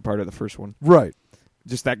my favorite part of the first one. Right.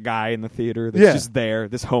 Just that guy in the theater that's Yeah. just there,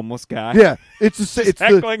 this homeless guy. Yeah, it's the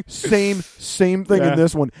heckling. same thing Yeah. in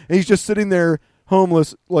this one. And he's just sitting there,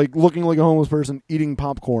 homeless, like looking like a homeless person, eating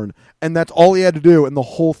popcorn, and that's all he had to do, and the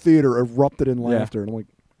whole theater erupted in laughter. And I'm like,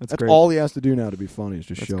 that's great. all he has to do now to be funny is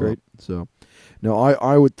just That's show great. up. So, no,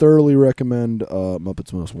 I would thoroughly recommend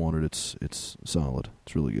Muppets Most Wanted. It's solid.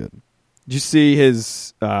 It's really good. Did you see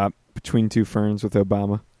his Between Two Ferns with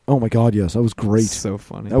Obama? Oh my God, yes, that was great. So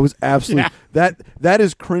funny. That was absolutely that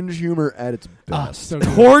is cringe humor at its best. So good.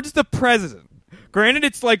 Towards the president. Granted,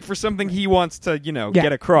 it's like for something he wants to,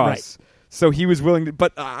 get across. right. So he was willing to.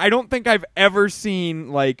 But I don't think I've ever seen,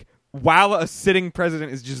 like, while a sitting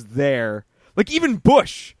president is just there. Like, even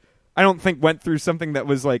Bush, I don't think went through something that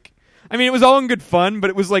was like. I mean, it was all in good fun, but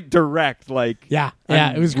it was like direct. Like, Yeah,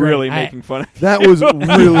 I'm it was great. really making fun of. That was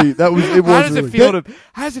really it was How does really it feel to?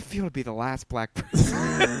 How does it feel to be the last black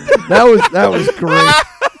president? that was great.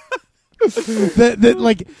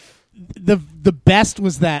 The best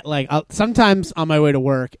was that like sometimes on my way to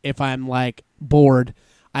work, if I'm like bored,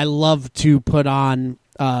 I love to put on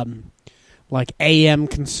like AM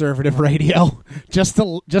conservative radio just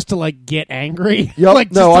to like get angry. Yep. Like,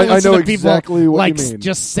 just No, to I listen know to people, exactly what like, you mean.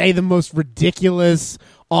 just say the most ridiculous,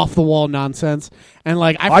 off the wall nonsense. And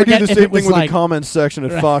like I I do forget the if same it was thing with like the comments section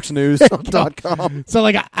at FoxNews.com. so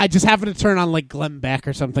like I just happened to turn on like Glenn Beck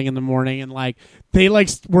or something in the morning, and like they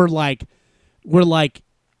were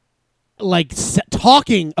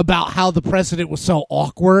talking about how the president was so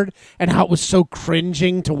awkward and how it was so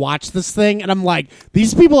cringing to watch this thing, and I'm like,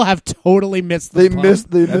 these people have totally missed the They point.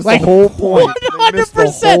 missed the Like, whole point. They missed the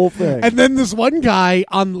 100%. whole thing. And then this one guy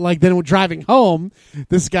on then driving home,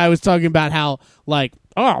 this guy was talking about how like,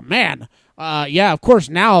 oh man, yeah, of course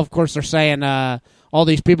they're saying all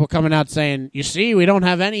these people coming out saying, you see, we don't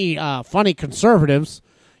have any funny conservatives.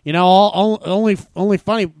 Only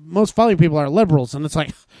most funny people are liberals, and it's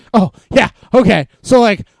like, oh yeah, okay, so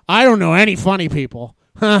like I don't know any funny people,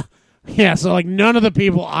 huh? Yeah, so like none of the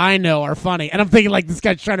people I know are funny, and I'm thinking like this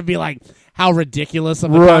guy's trying to be like how ridiculous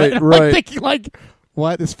of a guy. And I'm like, right. thinking like,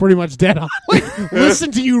 what? It's pretty much dead on. Like, listen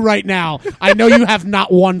to you right now. I know you have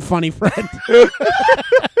not one funny friend.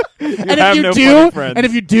 And have if you no do, funny friends. and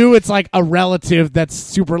if you do, it's like a relative that's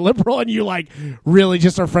super liberal, and you like really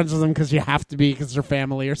just are friends with them because you have to be because they're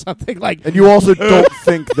family or something. Like, And you also don't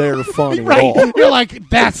think they're funny at right? all. You're like,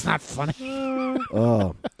 that's not funny.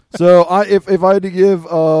 So if I had to give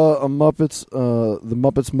the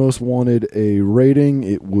Muppets Most Wanted a rating,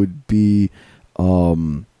 it would be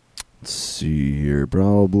let's see here,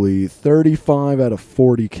 probably 35 out of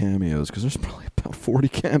 40 cameos, because there's probably about 40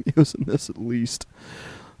 cameos in this at least.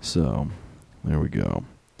 So there we go.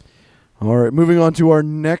 All right, moving on to our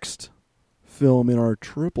next film in our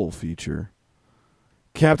triple feature,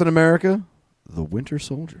 Captain America: The Winter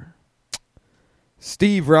Soldier.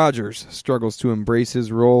 Steve Rogers struggles to embrace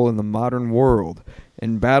his role in the modern world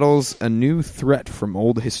and battles a new threat from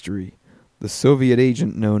old history, the Soviet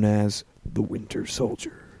agent known as the Winter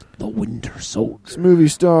Soldier. The Winter Soldier. This movie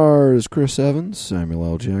stars Chris Evans, Samuel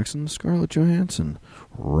L. Jackson, Scarlett Johansson,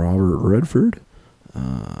 Robert Redford.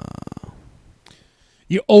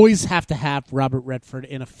 You always have to have Robert Redford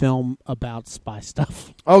in a film about spy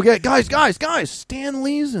stuff. Okay, guys, Stan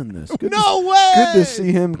Lee's in this. Good No way! Good to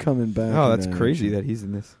see him coming back. Oh, in that's crazy action. that he's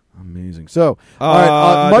in this. Amazing. So, all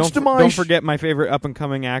right, much to my don't forget my favorite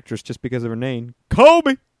up-and-coming actress just because of her name,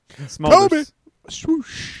 Kobe Smulders.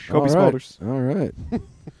 Swoosh. Kobe all right. Smulders. All right.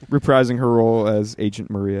 Reprising her role as Agent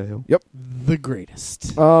Maria Hill. The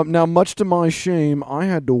greatest. Now, much to my shame, I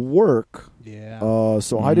had to work. Yeah.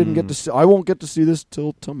 So I didn't get to see. I won't get to see this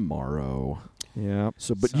till tomorrow. Yeah.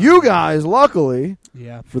 So, but Sorry. you guys, luckily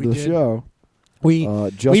Yeah. for we the did. show, We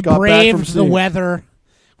just got back from braved the seeing it. weather.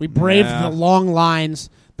 We braved Yeah. the long lines,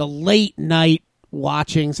 the late night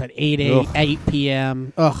watchings at 8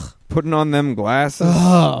 p.m. Ugh. Putting on them glasses.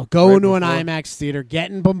 Ugh. Going Right to an before. IMAX theater,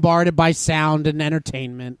 getting bombarded by sound and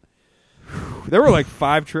entertainment. There were like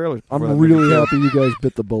 5 trailers. before that I'm movie, really too. happy you guys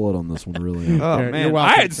bit the bullet on this one. Really. am. Oh You're man, welcome,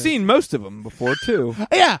 I had sir. seen most of them before too.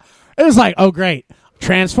 Yeah, it was like, oh great,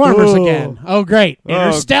 Transformers Oh. again. Oh great,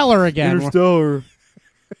 Interstellar again. Interstellar.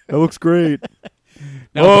 That looks great.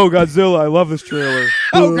 No, Godzilla! I love this trailer.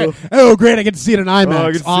 Oh great, oh great, I get to see it in IMAX. Oh,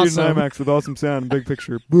 I get to awesome. see it in IMAX with awesome sound and big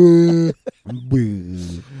picture. But And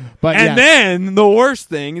yes. then the worst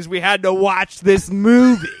thing is we had to watch this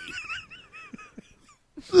movie.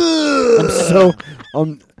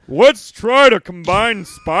 Let's try to combine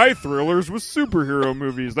spy thrillers with superhero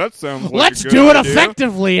movies. That sounds like let's a good do it idea.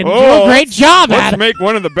 effectively and do Oh, a great job at Let's it. make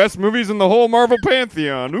one of the best movies in the whole Marvel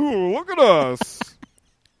pantheon. Ooh, look at us.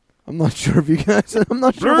 I'm not sure if you guys. I'm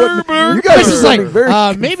not sure Blur, what blur, you blur. guys This are is like, sounding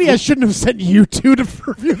very. maybe I shouldn't have sent you two to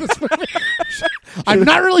review this movie. I'm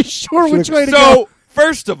not really sure which way to go. So,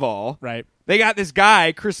 first of all, Right. they got this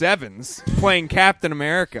guy, Chris Evans, playing Captain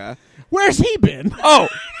America. Where's he been?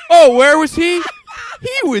 Oh, where was he?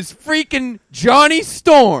 He was freaking Johnny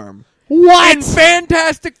Storm. What? In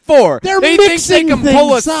Fantastic Four. They're they think they mixing can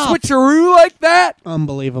pull a things up. switcheroo like that?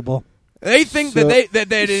 Unbelievable. They think So-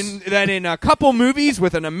 that in a couple movies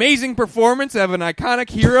with an amazing performance of an iconic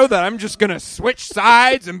hero that I'm just gonna switch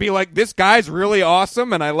sides and be like, this guy's really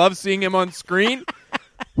awesome and I love seeing him on screen.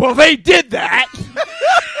 Well, they did that.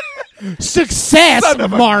 Success, Son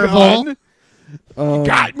of a Marvel. gun. Um,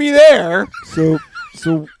 Got me there. So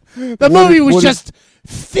The movie was just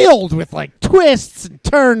filled with like twists and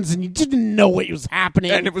turns, and you didn't know what was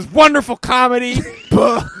happening. And it was wonderful comedy.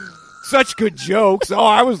 Such good jokes. Oh,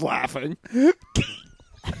 I was laughing.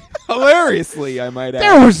 Hilariously, I might add.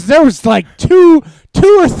 there was like two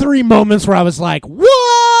or three moments where I was like,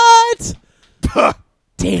 "What?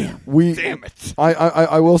 Damn!" Damn it.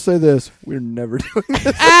 I will say this: we're never doing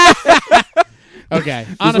this. Okay,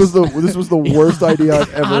 This was the worst idea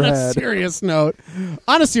I've ever on a had. serious note,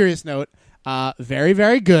 very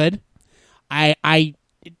very good. I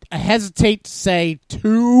hesitate to say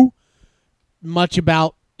too much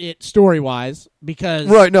about it story wise because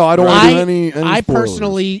Right? No, I don't want to do any. I spoilers.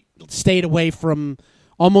 personally stayed away from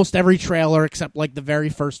almost every trailer except like the very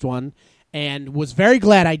first one, and was very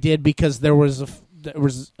glad I did because there was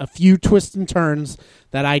a few twists and turns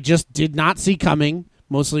that I just did not see coming.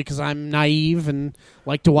 Mostly because I'm naive and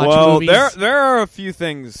like to watch movies. there are a few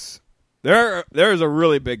things. There's a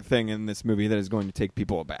really big thing in this movie that is going to take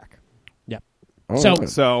people aback. Yep. Oh, So- okay.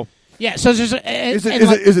 So Yeah. So there's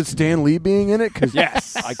Is it Stan Lee being in it? 'Cause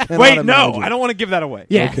yes. I cannot Wait, no, imagine. I don't want to give that away.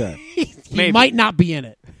 Yeah. Okay. he Maybe. might not be in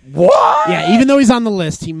it. What? Yeah. Even though he's on the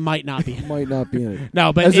list, he might not be. Might not be in it.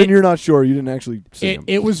 No, but As in, you're not sure. You didn't actually see him.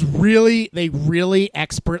 it was they really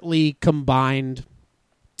expertly combined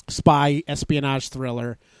spy espionage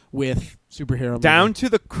thriller with superhero Down movie. to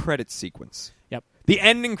the credit sequence. Yep. The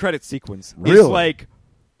ending credit sequence Really? is like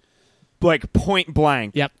point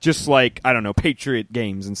blank. Yep. Just like, I don't know, Patriot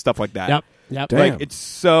games and stuff like that. Yep. Damn. Like, it's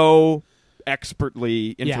so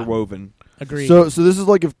expertly interwoven. Agreed. So this is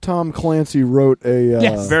like if Tom Clancy wrote a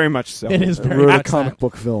Yes. Very much so. it is very wrote a much comic that.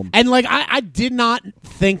 book film. And like I did not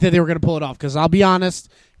think that they were going to pull it off because I'll be honest,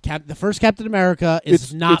 the first Captain America is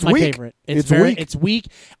It's- not it's my weak. favorite. It's very weak. It's weak.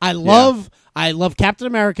 I love Captain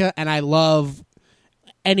America and I love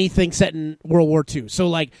anything set in World War II. So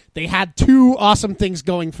like they had two awesome things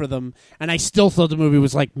going for them, and I still thought the movie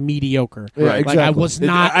was like mediocre. Yeah, Right. Like I exactly. was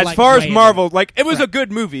not as like, far as way into Marvel, like, it was a Right.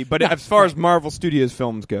 good movie, but No, as far as right. Marvel Studios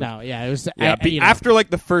films go. No, yeah, it was. Yeah, you know, after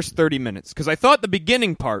like the first 30 minutes, because I thought the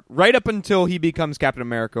beginning part, right up until he becomes Captain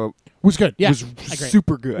America, was good. Yeah, was I agree.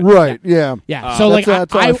 super good. Right? Yeah. Yeah, so like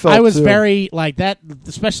that's how I I felt, was too. very like that,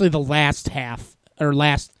 especially the last half or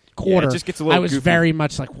last quarter. just gets a little I was goofy. very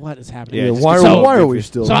much like, what is happening? Yeah, Yeah, it just why gets are a little why are goofy. we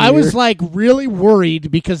still? So here? I was like really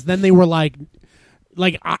worried because then they were like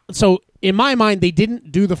so in my mind they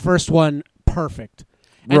didn't do the first one perfect,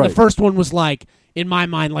 and Right. the first one was like in my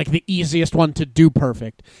mind like the easiest one to do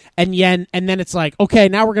perfect, and then it's like okay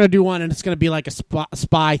now we're gonna do one and it's gonna be like a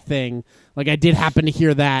spy thing. Like I did happen to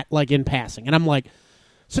hear that like in passing, and I'm like.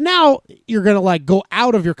 So now you're gonna like go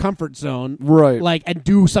out of your comfort zone, Right. Like and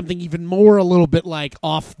do something even more a little bit like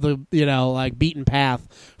off the like beaten path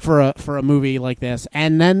for a movie like this,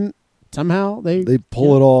 and then somehow they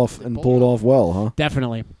pull it off and Pull pull it it off well, huh?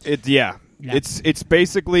 definitely Yeah. Yeah. It's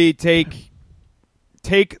basically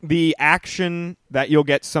take the action that you'll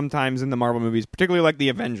get sometimes in the Marvel movies, particularly like the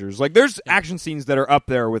Avengers. Like there's action scenes that are up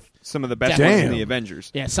there with some of the best ones in Damn. the Avengers.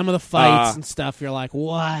 yeah some of the fights and stuff. You're like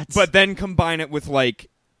what? But then combine it with like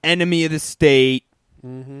Enemy of the State.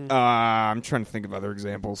 I'm trying to think of other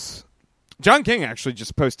examples. John King actually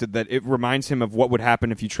just posted that it reminds him of what would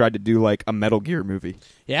happen if you tried to do like a Metal Gear movie.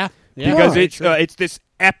 Yeah. Because True. it's this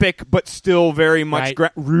epic but still very much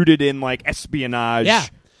Right. rooted in like espionage. Yeah.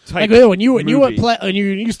 Type Like when you would movie. play when you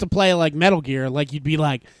used to play like Metal Gear, like you'd be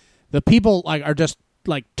like the people like are just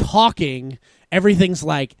like talking. Everything's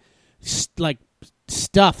like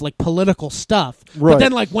stuff, like political stuff. Right. But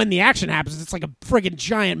then like when the action happens, it's like a friggin'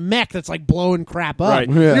 giant mech that's like blowing crap up. Right.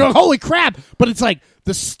 Yeah. You're like, holy crap! But it's like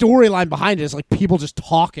the storyline behind it is like people just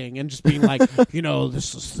talking and just being like,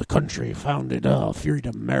 this is the country founded,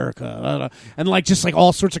 freedom, America, and like just like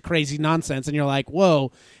all sorts of crazy nonsense. And you're like,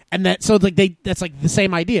 whoa! And that's like the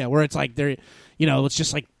same idea where it's like they're, it's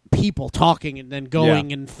just like people talking and then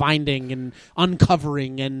going and finding and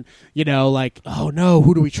uncovering and like, oh no,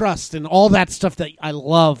 who do we trust, and all that stuff that I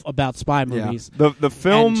love about spy movies. The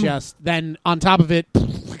film and just then on top of it,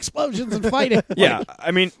 explosions and fighting. Yeah,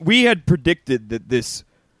 I mean, we had predicted that this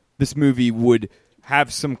movie would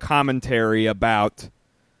have some commentary about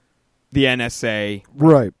the NSA,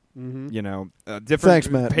 Right. different. Thanks,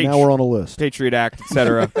 Matt. Now we're on a list. Patriot Act,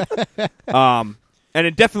 etc. And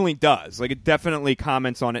it definitely does. Like, it definitely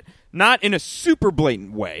comments on it, not in a super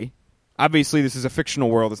blatant way. Obviously, this is a fictional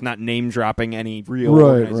world; it's not name dropping any real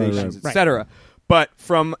organizations, right. etc. But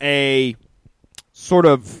from a sort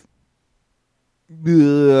of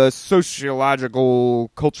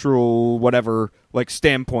sociological, cultural, whatever, like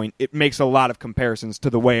standpoint, it makes a lot of comparisons to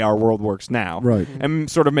the way our world works now, Right. and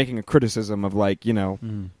sort of making a criticism of like,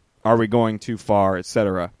 are we going too far,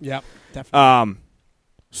 etc. Yep, definitely.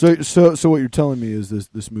 So what you're telling me is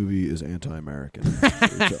this movie is anti-American.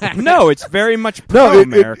 No, it's very much No,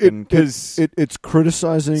 pro-American because it's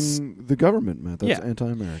criticizing the government, Matt. That's Yeah.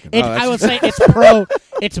 anti-American. I would say it's pro.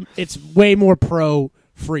 It's way more pro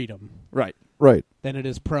freedom right, than it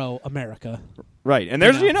is pro America. right, and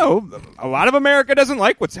there's a lot of America doesn't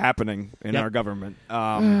like what's happening in Yep. our government.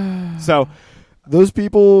 So, Those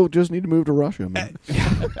people just need to move to Russia, man.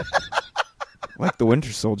 like the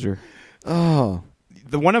Winter Soldier. Oh,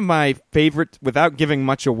 One of my favorite, without giving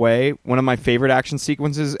much away, one of my favorite action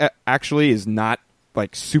sequences actually is not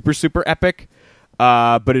like super super epic,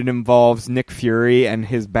 but it involves Nick Fury and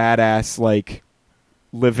his badass like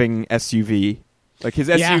living SUV, like his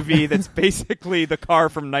SUV that's basically the car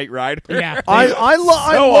from Knight Rider. Yeah. I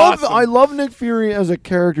awesome. love Nick Fury as a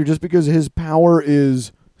character just because his power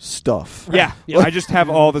is stuff. Yeah, Yeah. I just have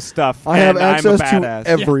all the stuff. I have and I'm a access to badass.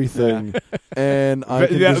 everything, and I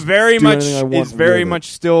can just very do much anything I want is very with it.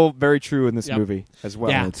 much still very true in this Yep. movie as well.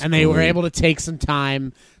 Yeah, that's and they were great. able to take some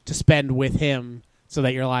time to spend with him, so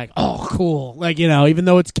that you're like, oh, cool. Like even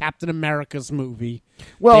though it's Captain America's movie.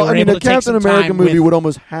 Well, they were I mean, able a to take Captain some America time movie with- would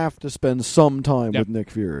almost have to spend some time Yep. with Nick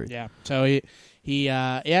Fury. Yeah. So he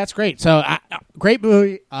it's great. So great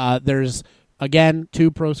movie. There's again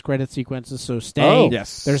 2 post-credit sequences. So stay. Oh.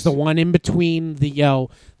 Yes. There's the one in between the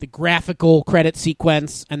graphical credit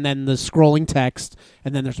sequence and then the scrolling text,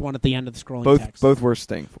 and then there's one at the end of the scrolling text. Both worth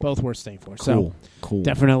staying for. Both worth staying for. Cool. So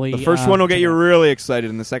definitely. The first one will get you really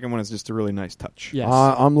excited, and the second one is just a really nice touch. Yes.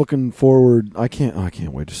 I'm looking forward. I can't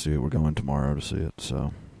wait to see it. We're going tomorrow to see it.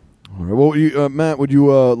 So, all right. Well, Matt, would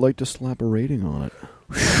you like to slap a rating on it?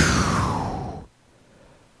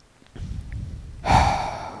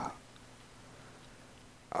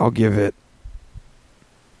 I'll give it.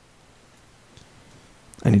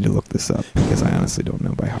 I need to look this up because I honestly don't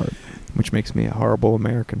know by heart, which makes me a horrible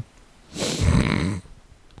American. There's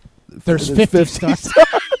There's 50 50 stars.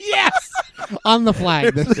 Yes. On the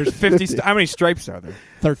flag. There's 50. How many stripes are there?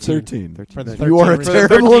 13. 13. For the You are a 13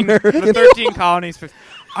 terrible For American. the 13 colonies.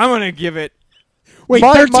 I'm gonna give it. Wait,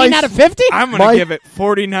 My- 13 my- out of 50? I'm gonna My- give it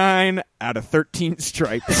 49 out of 13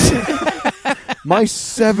 stripes. My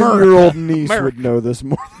 7-year-old niece America. would know this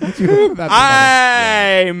more than you.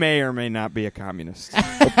 I may or may not be a communist.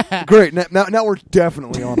 Great. Now we're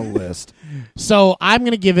definitely on a list. So I'm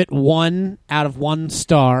going to give it 1 out of 1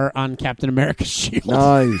 star on Captain America's shield.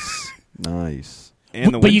 Nice.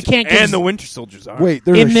 And the But you Winter- can't give- and the Winter Soldiers are. Wait,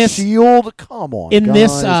 there's In a this- shield? Come on, In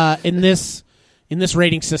guys. in this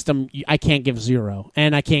rating system, I can't give 0,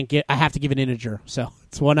 and I have to give an integer. So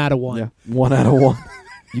it's 1 out of 1. Yeah. 1 out of 1.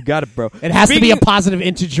 You got it, bro. It has to be a Speaking- positive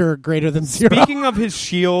integer greater than 0. Speaking of his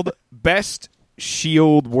shield, best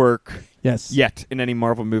shield work yes. yet in any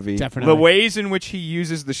Marvel movie. Definitely. The ways in which he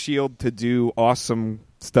uses the shield to do awesome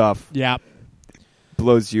stuff Yeah.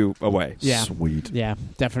 blows you away. Yeah. Sweet. Yeah.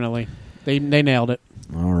 Definitely. They nailed it.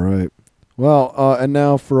 All right. Well, and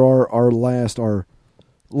now for our last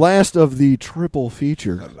of the triple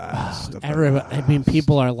feature.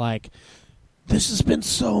 People are like, this has been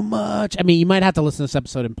so much. I mean, you might have to listen to this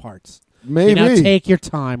episode in parts. Maybe. Now take your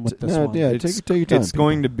time with this one. Yeah, It's- take your time. It's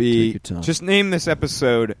going to Take be. your time. Just name this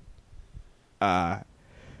episode.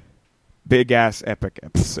 Big ass epic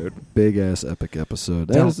episode. Big ass epic episode.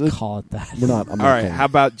 Don't call it that. We're not. I'm All not right. calling How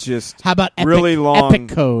about just How about epic, really long epic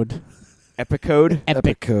code? epicode?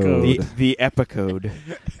 Epic Epicode. The epicode.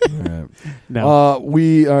 it. All right. No.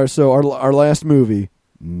 We are our last movie,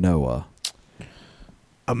 Noah.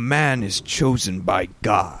 A man is chosen by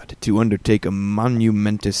God to undertake a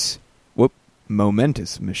momentous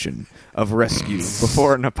mission of rescue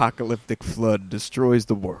before an apocalyptic flood destroys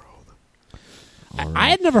the world. I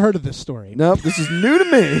had never heard of this story. Nope, this is new to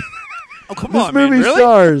me. Oh, come This on, man. movie Really?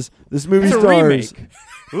 stars. This movie It's a stars. remake.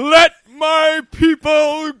 Let my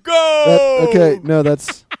people go. Okay, no,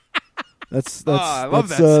 that's I love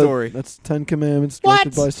that's, that story. That's 10 Commandments, What?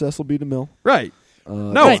 directed by Cecil B. DeMille. Right.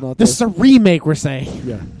 No, Right, not this is a remake, we're saying.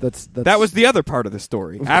 yeah, that's That was the other part of the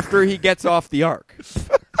story. After he gets off the ark.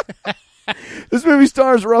 This movie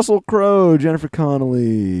stars Russell Crowe, Jennifer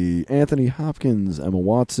Connelly, Anthony Hopkins, Emma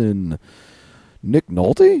Watson, Nick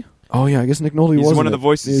Nolte. Oh yeah, I guess Nick Nolte He's was one of the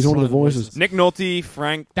voices. Yeah, he's one of the voices. Nick Nolte,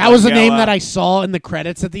 Frank. That was a name Langella. that I saw in the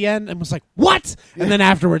credits at the end and was like, what? And then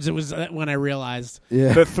afterwards it was when I realized.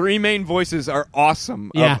 Yeah, The three main voices are awesome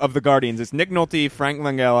Yeah. of the Guardians. It's Nick Nolte, Frank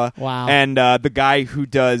Langella, Wow. and the guy who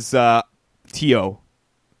does Tio.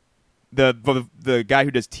 The guy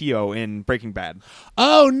who does Tio in Breaking Bad.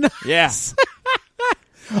 Oh, no. Yes.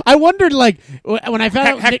 I wondered, like, when I found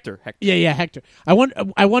out. Hector. Yeah, Hector. I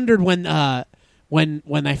wondered when I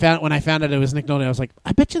found out it was Nick Nolte, I was like,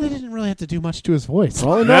 I bet you they didn't really have to do much to his voice.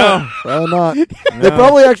 probably No. not. Probably not. They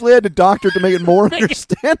probably actually had to doctor it to make it more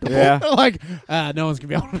understandable. Yeah. Like, no one's gonna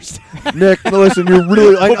be able to understand. Nick, listen, you're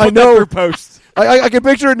really. We'll I put that know. through post. I can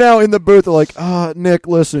picture it now in the booth. They're like, Nick,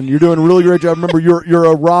 listen, you're doing a really great job. Remember, you're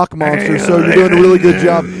a rock monster, so you're doing a really good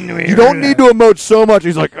job. You don't need to emote so much.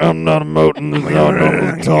 He's like, I'm not emoting. I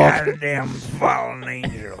don't talk. Goddamn fallen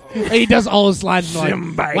angel. And he does all his lines and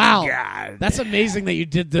Sim by like, wow, God. that's amazing that you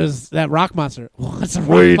did that rock monster. What's a rock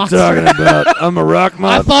What are you monster? talking about? I'm a rock I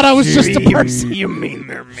monster. thought I was just a person. You mean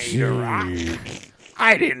they're made of rock?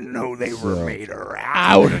 I didn't know they were made of rock.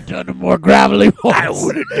 I would have done a more gravelly voice. I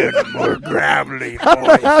would have done a more gravelly How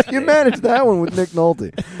voice. you managed that one with Nick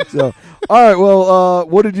Nolte? So, all right. Well,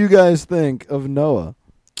 what did you guys think of Noah?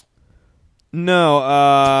 No,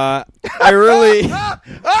 I really.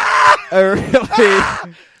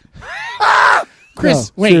 Chris,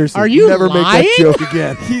 No, wait, seriously, are you never lying? make that joke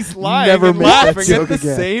again? He's lying Never and make that laughing joke at the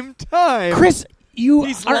again. same time. Chris, you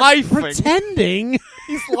He's are laughing. pretending.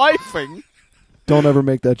 He's laughing. Don't ever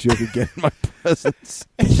make that joke again in my presence.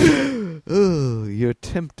 Oh, you're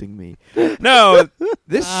tempting me. No,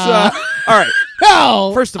 this. All right.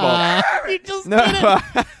 No. First of all, you just no, did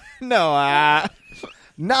it. no.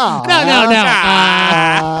 Nah.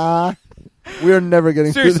 No. We are never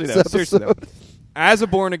getting Seriously through though. this Seriously episode. though. As a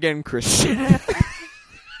born again Christian,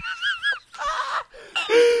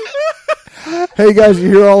 Hey guys, you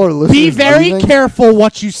hear all our listeners? Be very breathing? careful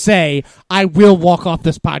what you say. I will walk off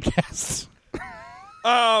this podcast.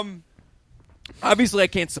 obviously I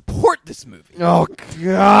can't support this movie, Oh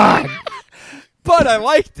God! but I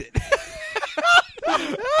liked it.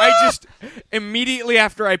 I just immediately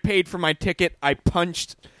after I paid for my ticket, I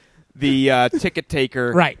punched the ticket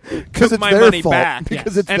taker. Right. Because Took it's my their money fault. back,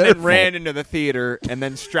 Because it's and their then ran fault. into the theater, and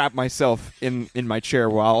then strapped myself in my chair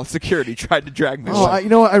while security tried to drag me. Oh, away. you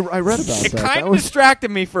know what? I read about It that. kind That of was distracted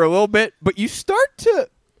me for a little bit, but you start to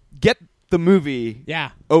get the movie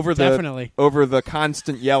Yeah. over definitely. the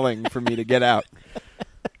constant yelling for me to get out.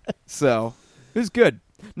 So it was good.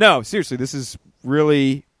 No, seriously, this is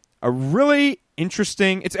really a really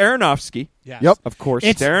interesting. It's Aronofsky, Yes. Yep. of course.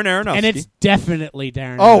 It's Darren Aronofsky. And it's definitely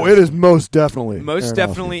Darren. Oh, Aronofsky. it is most definitely. most Aronofsky.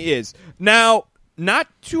 definitely is. Now, not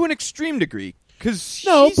to an extreme degree, because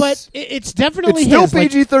No, but it's definitely It's still his.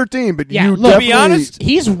 Like, PG-13, but yeah, you look, to be definitely. honest,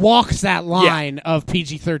 he's walks that line of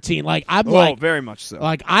PG-13. Like I'm like, very much so.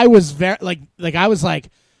 I was very I was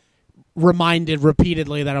reminded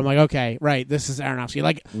repeatedly that I'm like, okay, right, this is Aronofsky.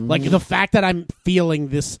 Like the fact that I'm feeling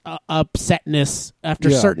this upsetness after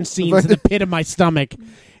Yeah. certain scenes in the pit of my stomach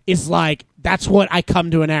is like that's what I come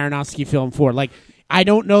to an Aronofsky film for. Like I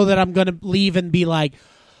don't know that I'm gonna leave and be like,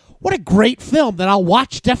 what a great film that I'll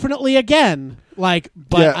watch definitely again. Like,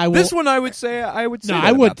 but Yeah, I will. this one, I would say no, that I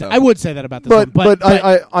would. about, though. I would say that about this but one.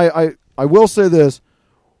 but I will say this.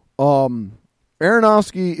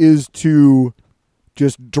 Aronofsky is to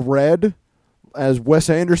just dread as Wes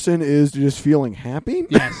Anderson is to just feeling happy.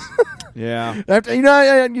 yes. Yeah. After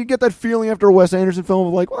you get that feeling after a Wes Anderson film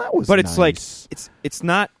of like, well, that was But it's nice. like it's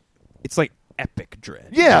not. It's like epic dread.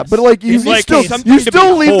 Yeah, but like you It's like still something you to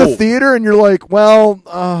still leave the behold. theater and you're like, well,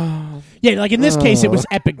 Yeah, like in this case, it was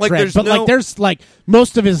epic Like, dread. there's But no- like, there's like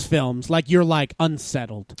most of his films, like you're like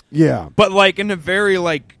unsettled. yeah. But like in a very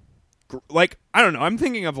like I don't know. I'm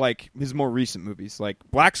thinking of like his more recent movies, like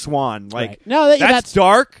Black Swan. Like Right. No, that's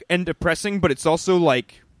dark and depressing, but it's also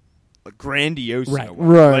like grandiose. in a Right. way.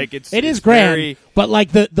 Right. Like It it's is grand, very- but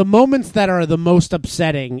like the moments that are the most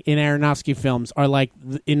upsetting in Aronofsky films are like,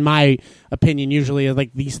 in my opinion, usually are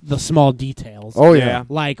like the small details. Oh Yeah. yeah.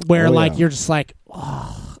 Like where Oh, like yeah. you're just like,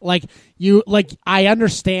 oh, like you like I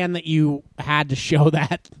understand that you had to show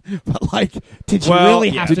that, but like, did you really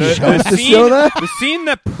have Did to you show have that? to show that? The scene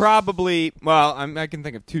that probably I can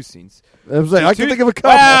think of two scenes. I was like, I can Two- think of a couple.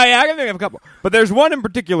 Well, yeah, I can think of a couple. But there's one in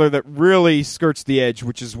particular that really skirts the edge,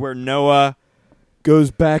 which is where Noah Goes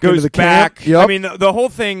back into goes the back. camp. Yep. I mean, the whole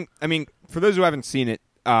thing. I mean, for those who haven't seen it,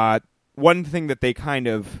 one thing that they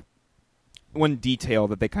one detail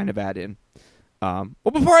that they kind of add in. Well,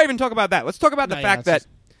 before I even talk about that, let's talk about the No, yeah, fact it's that just-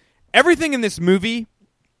 everything in this movie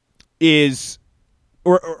is,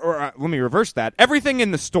 or let me reverse that. Everything in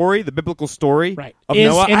the story, the biblical story Right. of Is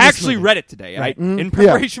Noah, in I this actually movie. read it today. Right. Mhm. In Yeah.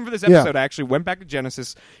 preparation for this Yeah. episode, I actually went back to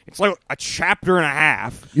Genesis. It's like a chapter and a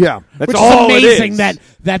half. Yeah. That's Which all is it amazing is.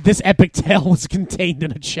 that this epic tale was contained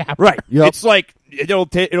in a chapter. Right. Yep. It's like it'll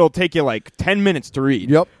take you like 10 minutes to read.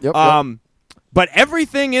 Yep. Yep. But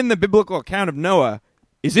everything in the biblical account of Noah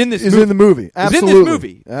is in this is movie. in the movie. Is Absolutely. in this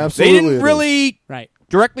movie. Absolutely. They it didn't is. really Right.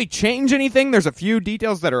 directly change anything. There's a few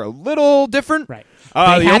details that are a little different. Right.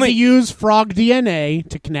 The They had only to use frog DNA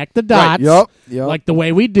to connect the dots. Yep. Yep. Like the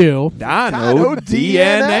way we do. Dino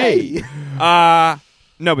DNA.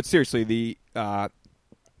 No, but seriously, the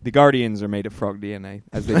Guardians are made of frog DNA,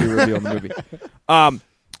 as they do reveal in the movie.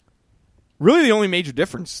 Really, the only major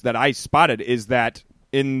difference that I spotted is that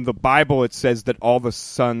in the Bible it says that all the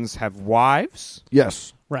sons have wives.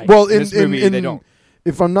 Yes. Right. Well, In this movie, they don't.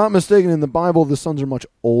 If I'm not mistaken, in the Bible, the sons are much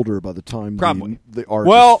older by the time Probably. the arc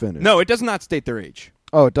Well, is finished. no, it does not state their age.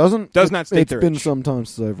 Oh, it doesn't? Does not state It's their been age. some time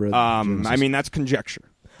since I've read Genesis. I mean, that's conjecture.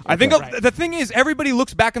 I think Right. the thing is, everybody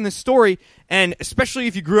looks back on this story, and especially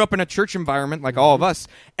if you grew up in a church environment like all of us,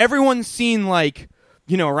 everyone's seen like,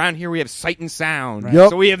 around here we have Sight and Sound. Right. Yep.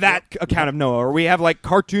 So we have that account of Noah, or we have like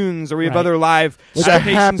cartoons, or we have Right. other live Like a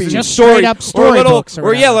adaptations happy- and Just story, straight up storybooks or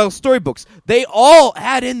whatever. little storybooks. They all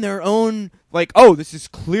add in their own, like, oh, this is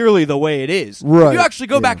clearly the way it is. Right. If you actually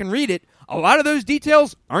go Yeah. back and read it, a lot of those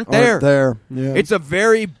details aren't Aren't there. Yeah. It's a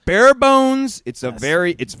very bare bones. It's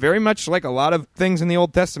very much like a lot of things in the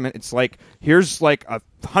Old Testament. It's like, here's like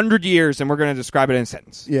 100 years, and we're going to describe it in a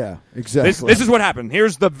sentence. yeah, exactly. This is what happened.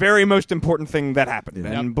 Here's the very most important thing that happened.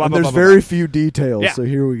 Yeah. And blah, and blah, there's blah, blah, very blah. few details, Yeah. so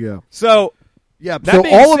here we go. So, Yeah, That so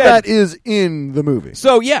being all of said- that is in the movie.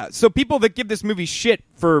 so people that give this movie shit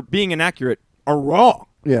for being inaccurate are wrong.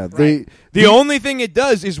 Yeah, The only thing it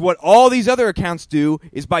does is what all these other accounts do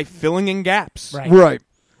is by filling in gaps. Right. right.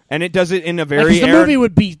 And it does it in a Like, very 'cause the movie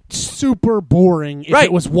would be super boring if Right.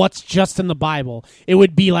 it was what's just in the Bible. It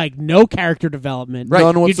would be like no character development. Right.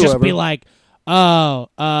 None You'd just be whatsoever. like,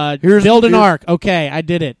 Here's- build an here's- ark. Okay, I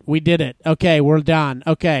did it. We did it. Okay, we're done.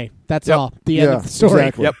 Okay, that's Yep. all. The end Yeah, of the story.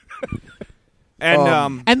 exactly. Yep.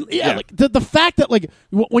 And And Yeah. like the fact that like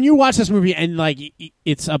when you watch this movie and like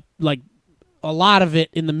it's a lot of it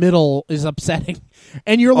in the middle is upsetting,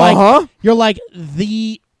 and you're like Uh-huh. you're like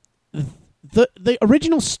the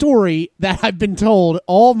original story that I've been told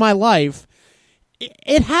all my life,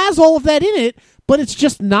 it has all of that in it, but it's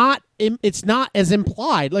just not. It's not as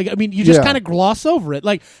implied. Like, I mean, you just Yeah. kind of gloss over it.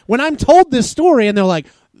 Like when I'm told this story, and they're like,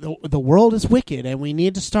 "The world is wicked, and we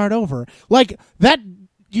need to start over." Like that,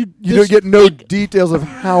 you You don't get no details of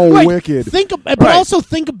how Right. wicked. But Right. also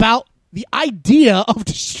think about the idea of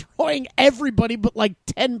destroying everybody but like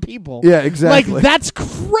 10 people. Yeah, exactly. Like that's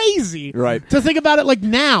crazy. Right. To think about it like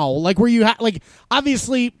now, like where you like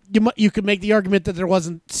obviously you could make the argument that there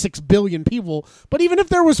wasn't 6 billion people, but even if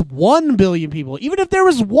there was 1 billion people, even if there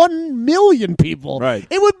was 1 million people, Right.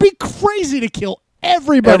 it would be crazy to kill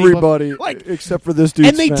everybody. Everybody, like except for this dude's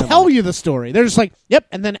and they family. tell you the story. They're just like, "Yep,"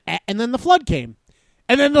 and then the flood came.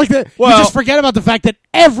 And then, like, you Well- just forget about the fact that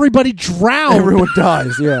everybody drowned. Everyone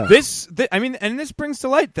dies, yeah. and this brings to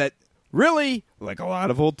light that really, like a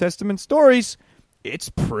lot of Old Testament stories, it's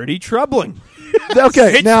pretty troubling.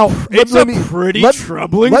 Okay, It's now pr- it's let a me, pretty let,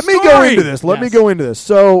 troubling Let me go story. into this. Let me Yes. go into this.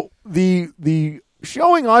 So the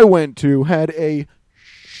showing I went to had a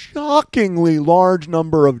shockingly large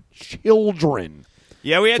number of children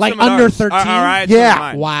Yeah, we had Like some in under ours. 13? I had Yeah. some in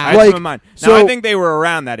mine. Wow. I had Like, some in mine. Now, so- I think they were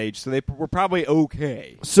around that age, so they were probably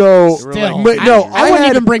okay. So They were Still, like- But no, I I wouldn't had-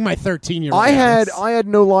 even bring my 13-year-old. I had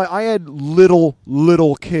no lie. I had little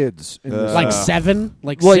kids in this, like 7,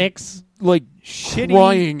 like like- 6. like Shitty-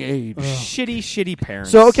 crying age. Shitty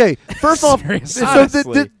parents. So okay, first off, Seriously. so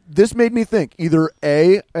Honestly. this made me think either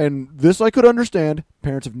A, and this I could understand.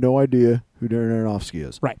 Parents have no idea who Darren Aronofsky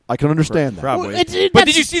is. Right. I can understand that. Probably. Well, but that's-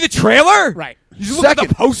 did you see the trailer? Right. Did you look at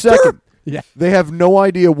the poster? Second, Yeah. they have no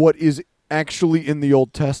idea what is actually in the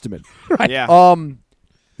Old Testament. Yeah.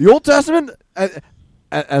 The Old Testament,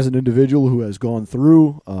 as an individual who has gone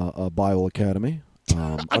through a Bible academy,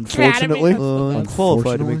 unfortunately,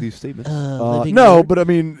 unqualified to make these statements. no, but I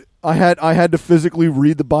mean, I had to physically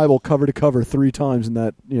read the Bible cover to cover 3 times in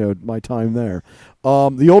that my time there.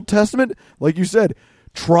 The Old Testament, like you said,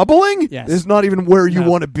 troubling Yes. is not even where you No.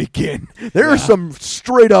 want to begin. There are some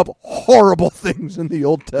straight up horrible things in the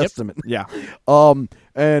Old Testament. Yeah.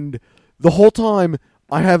 And the whole time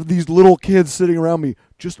I have these little kids sitting around me,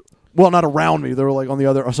 not around me. They were like on the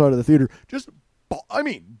other side of the theater,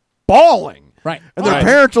 bawling. Right. And their Right.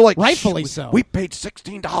 parents are like, Rightfully "Shh, so. We paid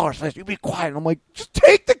 $16 for this. You be quiet." And I'm like, just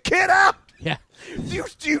take the kid out. Yeah. Do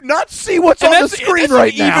you not see what's And on the that's, screen that's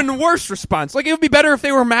right an now? even worse response. Like, it would be better if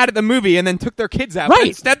they were mad at the movie and then took their kids out. Right. But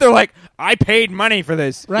instead, they're like, I paid money for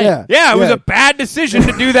this. Right. Yeah, it was a bad decision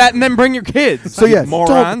to do that and then bring your kids. So yeah,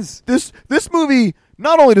 morons. This movie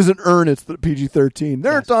not only does it earn its PG-13,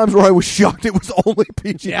 there are times where I was shocked it was only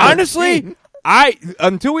PG-13. Honestly,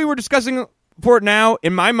 until we were discussing for it now,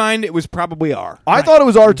 in my mind, it was probably R. I thought it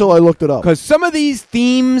was R till I looked it up. Because some of these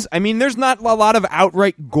themes, I mean, there's not a lot of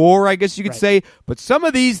outright gore, I guess you could say, but some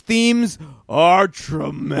of these themes are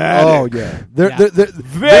traumatic. Oh yeah,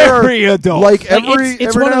 Very adult. Like every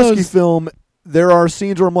it's one of Aronofsky those- film, there are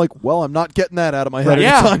scenes where I'm like, well, I'm not getting that out of my head Right.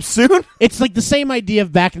 Yeah. anytime soon. It's like the same idea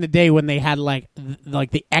of back in the day when they had like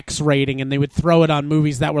the X rating and they would throw it on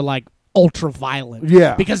movies that were like ultra violent.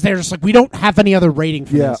 Yeah. Because they're just like, we don't have any other rating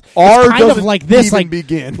for Yeah. this. R It's kind of doesn't like this, even like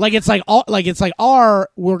begin. Like it's like R.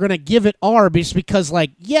 We're gonna give it R just because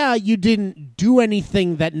like you didn't do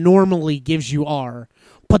anything that normally gives you R,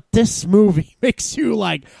 but this movie makes you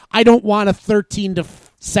like I don't want a 13 to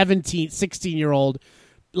 17, 16-year-old.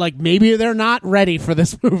 Like maybe they're not ready for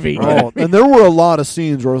this movie. Oh, and there were a lot of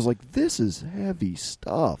scenes where I was like, this is heavy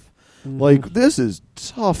stuff. Mm-hmm. Like this is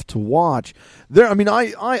tough to watch. There, I mean,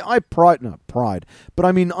 I not pride, but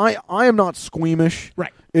I mean, I am not squeamish.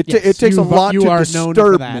 Right. It Yes, it takes a lot you to are known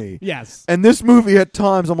for disturb that. me. Yes. And this movie, at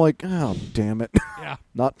times, I'm like, oh damn it, Yeah.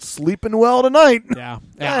 not sleeping well tonight. Yeah.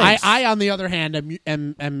 Thanks. I on the other hand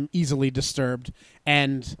am easily disturbed,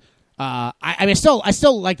 and I mean I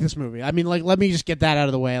still like this movie. I mean, like, let me just get that out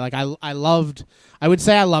of the way. Like I would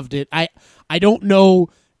say I loved it. I don't know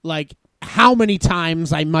like how many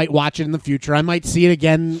times I might watch it in the future. I might see it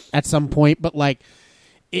again at some point, but like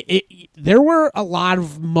there were a lot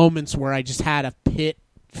of moments where I just had a pit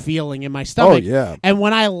feeling in my stomach. Oh, yeah. And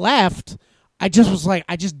when I left, I just was like,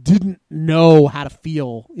 I just didn't know how to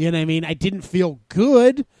feel. You know what I mean? I didn't feel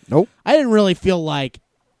good. Nope. I didn't really feel like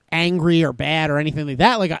angry or bad or anything like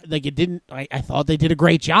that. Like it didn't. I thought they did a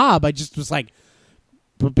great job. I just was like,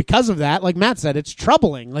 but because of that, like Matt said, it's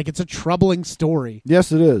troubling. Like it's a troubling story.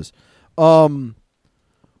 Yes, it is.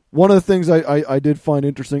 One of the things I did find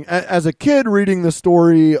interesting as a kid reading the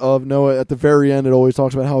story of Noah at the very end, it always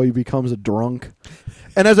talks about how he becomes a drunk.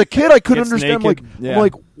 And as a kid, I couldn't Gets understand. naked. I'm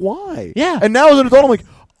like, why? Yeah. And now as an adult, I'm like,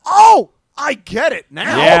 oh, I get it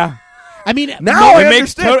now. Yeah. I mean, Now I It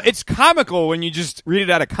makes understand. it's comical when you just read it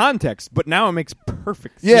out of context, but now it makes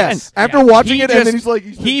perfect Yes. sense. After Yeah. watching He it, and then just- he's like,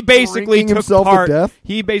 he basically drinking took himself part. to death.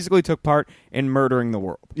 He basically took part in murdering the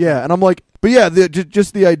world. Yeah, and I'm like, but yeah,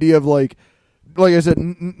 just the idea of like I said,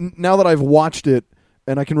 now that I've watched it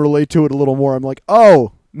and I can relate to it a little more, I'm like,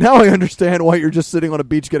 oh, now I understand why you're just sitting on a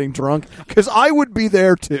beach getting drunk, because I would be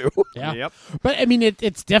there too. yeah. Yep. But I mean,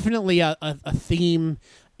 it's definitely a theme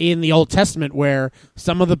in the Old Testament where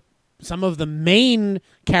some of the main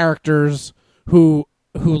characters who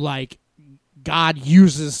like God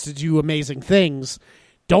uses to do amazing things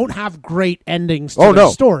don't have great endings to Oh, their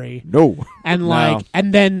no. story. No. And like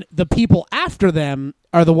and then the people after them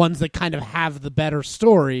are the ones that kind of have the better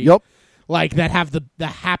story. Yep. Like that have the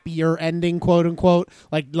happier ending, quote unquote.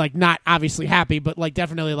 Like not obviously happy, but like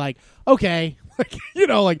definitely like okay. Like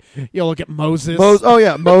you look at Moses. Oh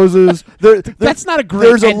yeah, Moses. That's not a great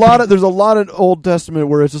There's a ending. lot of Old Testament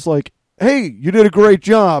where it's just like, hey, you did a great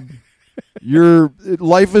job. Your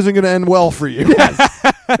life isn't going to end well for you.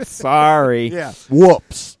 Sorry. Yeah.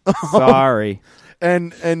 Whoops. Sorry.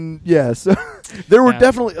 And yeah, so there were Yeah.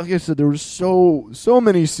 definitely, like I said, there were so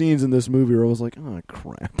many scenes in this movie where I was like, oh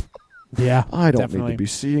crap, Yeah, I don't definitely. need to be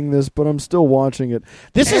seeing this, but I'm still watching it.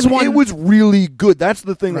 This is And one. It was really good. That's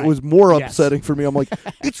the thing that Right. was more Yes. upsetting for me. I'm like,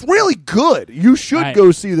 it's really good. You should Right.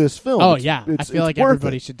 go see this film. Oh It's- yeah, I it's- feel it's like worth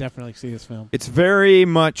everybody it. should definitely see this film. It's very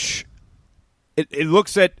much. It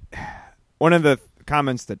looks at one of the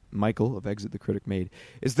comments that Michael of Exit the Critic made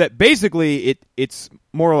is that basically it's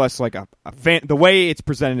more or less like a the way it's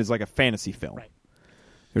presented is like a fantasy film. Right.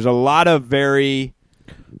 There's a lot of very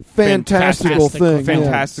fantastical thing.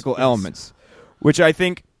 fantastical Yes. elements, which I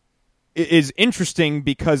think is interesting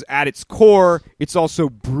because at its core, it's also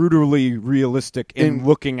brutally realistic in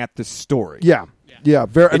looking at the story. Yeah.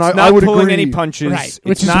 Very, It's and I not would pulling agree. any punches. Right,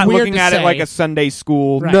 which It's is not weird looking to at it say. like a Sunday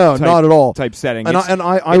school Right. No, type, not at all. type setting. And It's-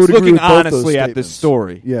 I it's would agree looking with both those honestly at the statements.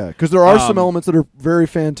 story. Yeah, because there are some Um, elements that are very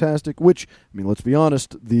fantastic. Which, I mean, let's be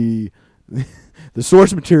honest, the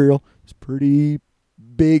source material is pretty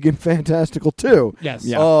big and fantastical too. Yes.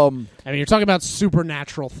 Yeah. I mean, you're talking about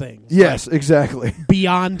supernatural things. Yes, exactly. Like,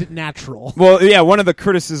 beyond natural. Well, yeah, one of the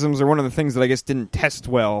criticisms or one of the things that I guess didn't test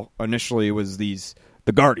well initially was the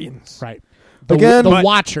Guardians. Right. Again- the But-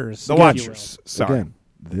 Watchers. The if you Watchers. Sorry. Again,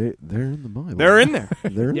 they're in the Bible. They're in there.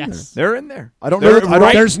 They're in Yes. They're in there. I don't They're know that- I don't- will.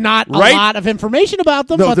 right- There's not a right- lot of information about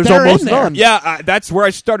them, No, but there's they're almost in there. none. Yeah, that's where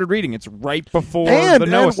I started reading. It's right before And the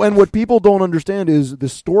Noah and stuff. what people don't understand is the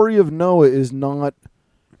story of Noah is not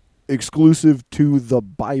exclusive to the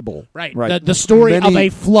Bible. Right. Right. The story Many of a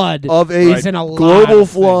flood Of a is in a lot global of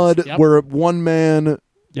things. flood Yep. where one man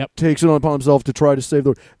Yep. takes it upon himself to try to save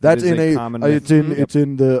the world. That's is in a a common it's myth. in it's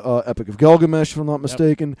in the Epic of Gilgamesh, if I'm not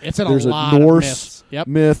mistaken. It's in There's a lot Norse of myths. Yep.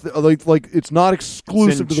 myth. Like it's not It's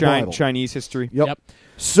exclusive in to the Bible. Chinese history. Yep. Yep.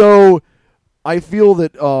 So I feel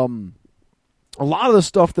that a lot of the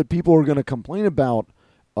stuff that people are going to complain about,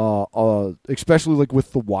 especially like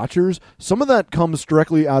with the Watchers, some of that comes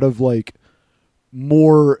directly out of like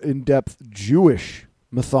more in-depth Jewish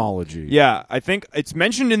mythology. Yeah, I think it's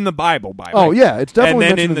mentioned in the Bible. Oh yeah, it's definitely and then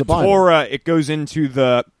mentioned in the Bible. Torah, it goes into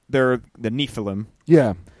the Nephilim.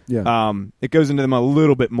 Yeah. It goes into them a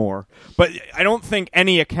little bit more, but I don't think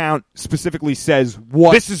any account specifically says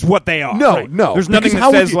What? this is what they are. No, no. There's Because nothing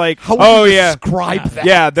how that would says you- like, how would oh you yeah, describe that?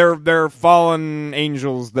 yeah, they're fallen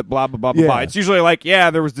angels that blah blah blah blah. Yeah. blah. It's usually like,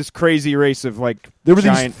 yeah, there was this crazy race of like There were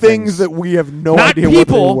these giant things that we have no not idea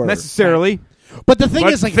people what they were. necessarily. But the thing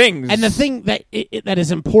But is, like, things. and the thing that that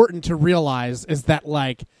is important to realize is that,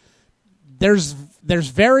 like, there's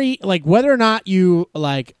very, like, whether or not you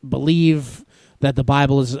like believe that the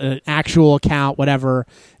Bible is an actual account, whatever.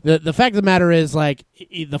 The fact of the matter is, like,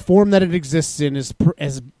 the form that it exists in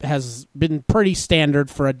has been pretty standard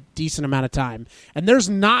for a decent amount of time, and there's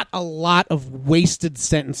not a lot of wasted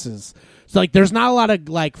sentences. So, like, there's not a lot of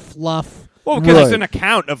like fluff. Well, because Right. it's an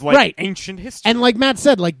account of like Right. ancient history. And like Matt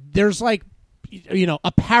said, like there's like, you know,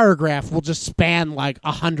 a paragraph will just span like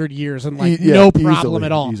 100 years and like Yeah, no problem easily,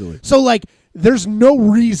 at all. easily. So like there's no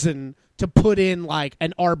reason to put in like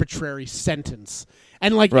an arbitrary sentence.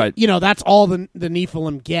 And like Right. you know, that's all the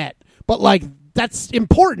Nephilim get. But like that's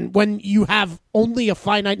important when you have only a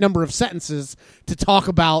finite number of sentences to talk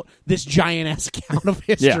about this giant ass account of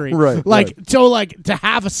history. right, Like right. so like to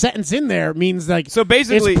have a sentence in there means like So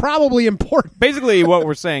basically- it's probably important. Basically, what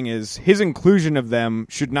we're saying is his inclusion of them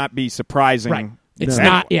should not be surprising. Right. It's No.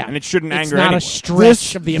 not, yeah, And it shouldn't it's anger not anyone. a stretch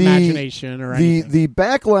This- of the imagination or anything. the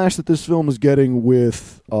backlash that this film is getting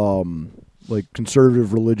with like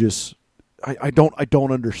conservative religious, I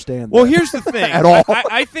don't understand. Well, that. here's the thing. At all.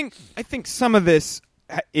 I think some of this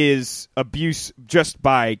is abuse just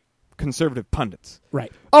by conservative pundits.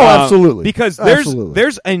 right. Oh, absolutely. Because Absolutely.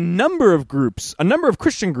 there's a number of groups, a number of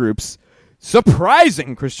Christian groups,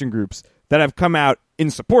 surprising Christian groups that have come out in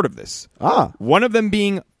support of this. One of them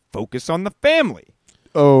being Focus on the Family.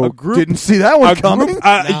 Oh, a group- didn't see that one A coming. group,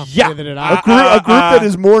 No, yeah, neither did I. a group that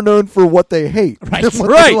is more known for what they hate, Right. than what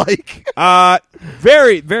Right. they like.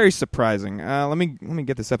 very, very surprising. Let me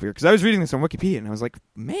get this up here because I was reading this on Wikipedia and I was like,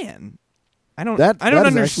 man, I don't That is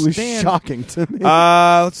understand. actually shocking to me.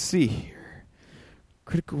 Let's see here.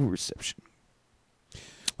 Critical reception.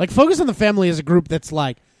 Like Focus on the Family is a group that's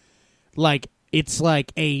like it's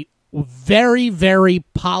like a very, very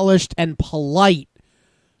polished and polite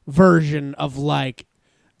version of like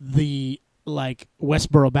the like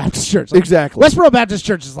Westboro Baptist Church. Like, Exactly. Westboro Baptist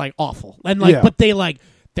Church is like awful. And like Yeah. but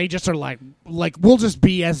they just are like we'll just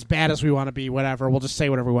be as bad as we want to be, whatever. We'll just say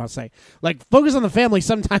whatever we want to say. Like Focus on the Family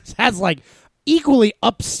sometimes has like equally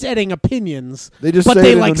upsetting opinions. They just but say they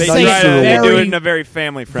it in like a They, say nicer it try to, they very, do it in a very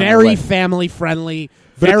family-friendly very way. family friendly.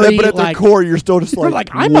 But Very at their like, core, you're still just you're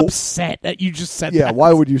like, like, I'm "Whoa." upset that you just said Yeah, that.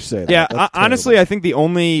 why would you say that? Yeah, That's honestly, terrible. I think the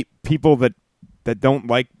only people that don't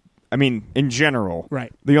like, I mean, in general,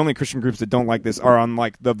 Right. the only Christian groups that don't like this are on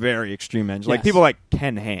like the very extreme end, like Yes. people like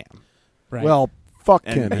Ken Ham. Right. Well, fuck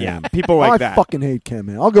And, Ken yeah, Ham. people like I that. fucking hate Ken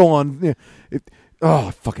Ham. I'll go on. Yeah,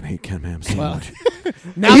 I fucking hate Ken Ham so Well, much.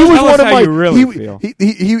 now He was tell one us of how my. you really feel.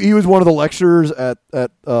 He was one of the lecturers at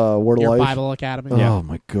Word of your Life. Bible Academy. Oh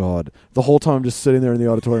my god! The whole time, I'm just sitting there in the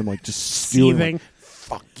auditorium, like just spewing, Seething. like,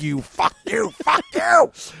 fuck you, fuck you, fuck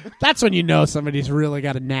you. That's when you know somebody's really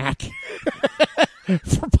got a knack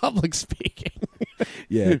for public speaking.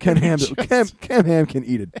 Yeah, Ken Ham can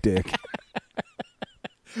eat a dick.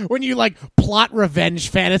 When you like plot revenge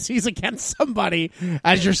fantasies against somebody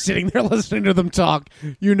as you're sitting there listening to them talk,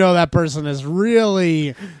 you know that person is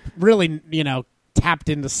really, really, tapped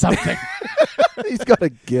into something. He's got a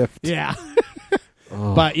gift. Yeah.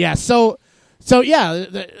 But yeah, so yeah,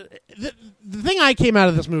 the thing I came out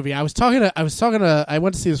of this movie, I went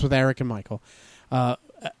to see this with Eric and Michael.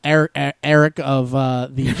 Eric of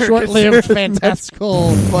the short-lived,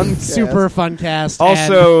 fantastical, Fun super fun cast.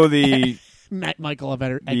 Also, the and Michael of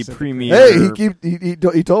the Exit. premiere. Hey,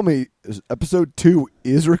 he told me episode 2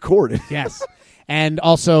 is recorded. Yes, and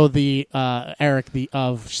also the Eric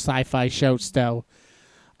of Sci-Fi Show Stowe.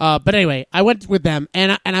 But anyway, I went with them,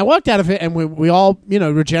 and I walked out of it, and we all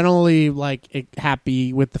were generally like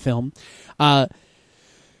happy with the film.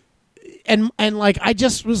 And like I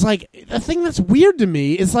just was like, the thing that's weird to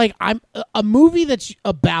me is like I'm a movie that's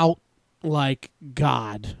about like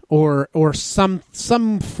God or some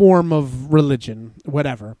form of religion,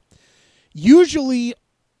 whatever, usually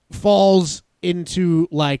falls into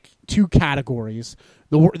like two categories.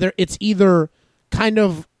 It's either kind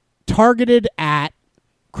of targeted at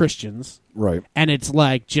Christians, Right. and it's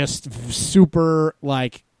like just super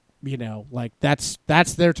like like that's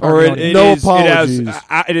their or target audience. No it apologies.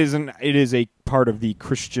 it is a part of the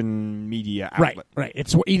Christian media Right, outlet. right.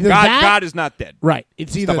 It's either that. God is not dead. Right.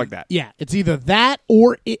 It's either like that. Yeah, it's either that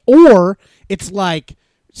or it's like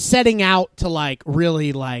setting out to like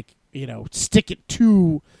really like stick it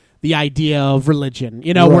to the idea of religion.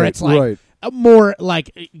 Where Right, it's like right. more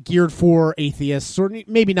like geared for atheists, or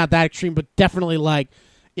maybe not that extreme, but definitely like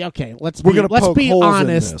okay, let's We're gonna be poke holes in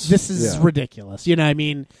honest. this. is Yeah. ridiculous. You know what I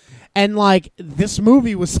mean? And like this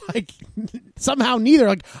movie was like somehow neither.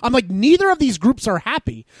 Like I'm like neither of these groups are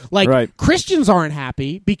happy. Like Right. Christians aren't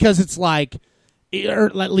happy because it's like, or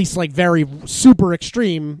at least like very super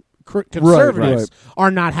extreme conservatives right. are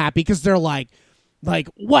not happy because they're like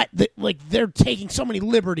what? Like they're taking so many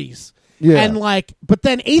liberties. Yeah. And like, but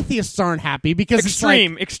then atheists aren't happy because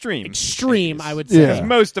Extreme. extreme. I would say. Yeah.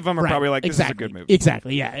 Most of them are Right. probably like, this exactly. is a good movie.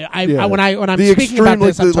 Exactly. Yeah. Yeah. When I'm The speaking about extreme, like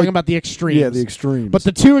this, I'm the- talking like- about the extremes. Yeah, the extremes. But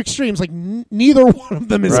the two extremes, like neither one of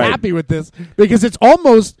them is Right. happy with this because it's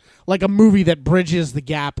almost like a movie that bridges the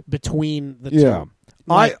gap between the yeah, two.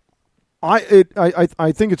 Like,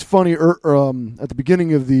 I think it's funny. At the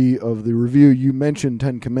beginning of the review, you mentioned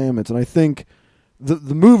 10 Commandments, and I think the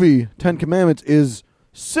movie 10 Commandments is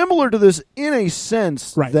similar to this in a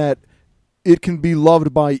sense Right. that it can be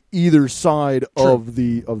loved by either side True. of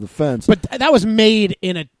the fence, but that was made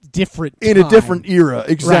in a different in a time. different era. Right.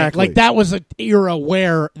 Exactly. Like that was an era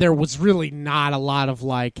where there was really not a lot of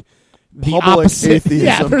like the Public opposite. atheism.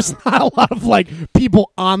 Yeah, there's not a lot of like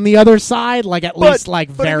people on the other side. Like at least like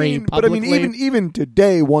very But I mean, publicly. even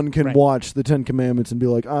today, one can Right. watch the 10 Commandments and be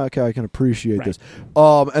like, okay, I can appreciate Right. this.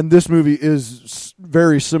 And this movie is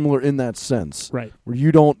very similar in that sense. Right. Where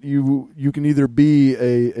you can either be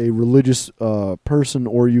a religious person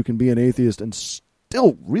or you can be an atheist and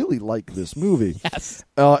still really like this movie. Yes.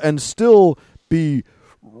 And still be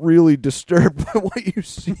really disturbed by what you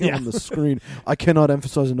see Yeah. on the screen. I cannot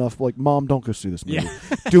emphasize enough, like, Mom, don't go see this movie.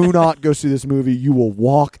 Yeah. Do not go see this movie. You will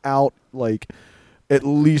walk out like at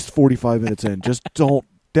least 45 minutes in. Just don't,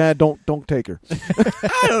 Dad, don't take her.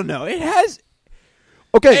 I don't know. It has.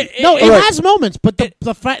 Okay. No, it all right. has moments, but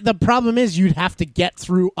the problem is you'd have to get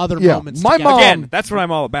through other Yeah, moments. my to get- mom- Again, that's what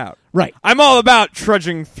I'm all about. Right. I'm all about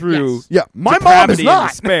trudging through Yes. Yeah, my mom depravity is and not.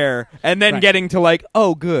 despair, and then Right. getting to like,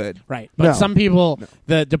 oh, good. Right. But No. some people,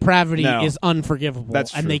 the depravity No. is unforgivable,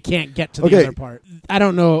 That's and true. they can't get to the Okay. other part. I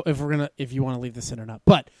don't know if you want to leave this in or not,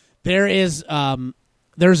 but there is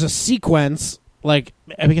there's a sequence. Like,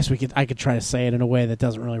 I guess I could try to say it in a way that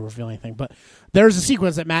doesn't really reveal anything, but there's a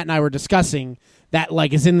sequence that Matt and I were discussing that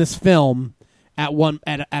like is in this film at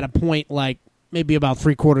a point like maybe about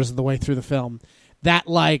 3/4 of the way through the film that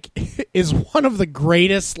like is one of the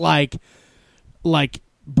greatest like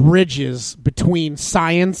bridges between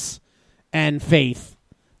science and faith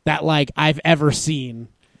that like I've ever seen,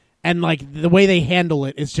 and like the way they handle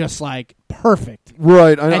it is just like perfect.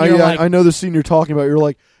 Right. And you're like- I know the scene you're talking about. You're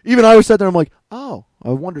like, even I was sat there. I'm like, oh, I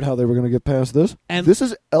wondered how they were going to get past this. And- this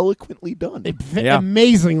is eloquently done. Yeah.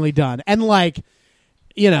 Amazingly done, and like,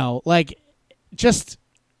 you know, like just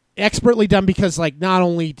expertly done, because like not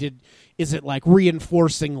only is it like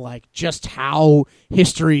reinforcing like just how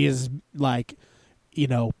history is like, you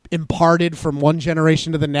know, imparted from one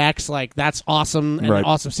generation to the next, like that's awesome and Right. an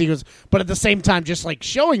awesome sequence, but at the same time just like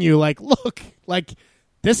showing you like, look, like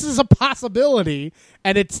this is a possibility,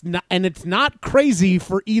 and it's not crazy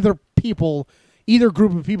for either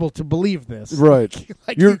group of people to believe this. Right.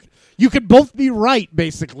 Like You're- you could both be right,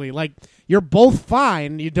 basically. Like you're both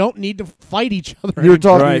fine. You don't need to fight each other. You're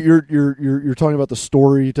anymore. talking. Right. You're talking about the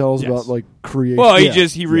story he tells Yes. about like creation. Well, Yeah.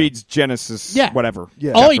 he reads Genesis, Yeah. whatever.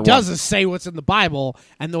 Yeah. All he chapter does one. is say what's in the Bible,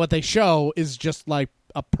 and then what they show is just like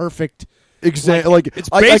a perfect. Exactly. Like It's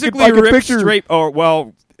I basically could ripped picture. straight. Or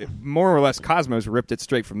well, more or less, Cosmos ripped it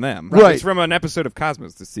straight from them. Right. It's from an episode of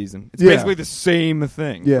Cosmos this season. It's Yeah. basically the same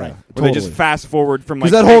thing. Yeah. Right. Where they just fast forward from like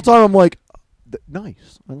Because that whole time I'm like,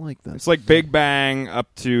 nice. I like that. It's like Big Bang up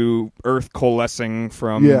to Earth coalescing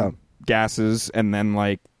from Yeah. gases, and then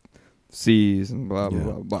like seas and blah blah Yeah.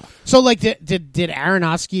 blah blah. So like, did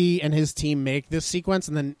Aronofsky and his team make this sequence,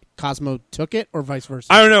 and then Cosmo took it, or vice versa?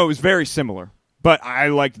 I don't know. It was very similar, but I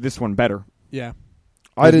liked this one better. Yeah.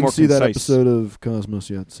 I was didn't more see that concise. episode of Cosmos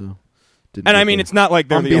yet, so. Didn't And get I mean, there. it's not like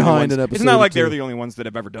they're I'm the only behind ones. an It's episode not or like they're two. the only ones that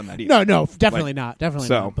have ever done that either. No, definitely Like, not. Definitely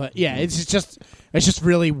so- not. But yeah, it's just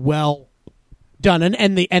really well done,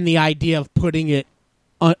 and the idea of putting it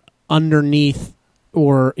underneath,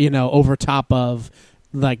 or you know, over top of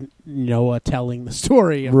like Noah telling the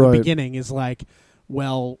story of Right. the beginning is like,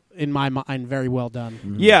 well, in my mind, very well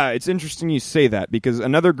done. Yeah, it's interesting you say that, because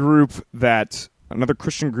another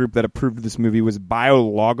Christian group that approved this movie was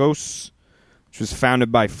BioLogos, which was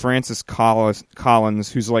founded by Francis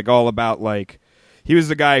Collins, who's like all about like, he was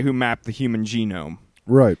the guy who mapped the human genome,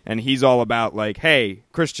 Right. and he's all about like, hey,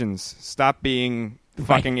 Christians, stop being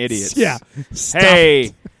fucking idiots. Yeah. Stop.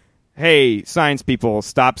 Hey, science people,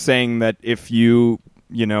 stop saying that if you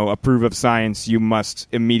approve of science, you must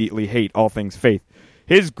immediately hate all things faith.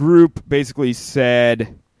 His group basically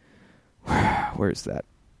said, where is that?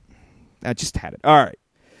 I just had it. All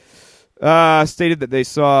right. Stated that they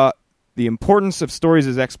saw the importance of stories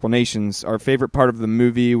as explanations. Our favorite part of the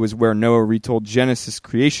movie was where Noah retold Genesis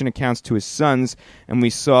creation accounts to his sons, and we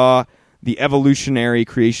saw the evolutionary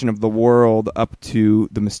creation of the world up to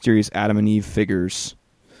the mysterious Adam and Eve figures.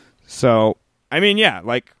 So, I mean, yeah,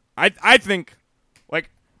 like, I think, like,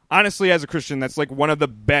 honestly, as a Christian, that's like one of the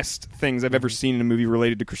best things I've ever seen in a movie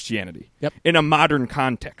related to Christianity. Yep. In a modern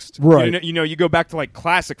context. Right. You know, you go back to like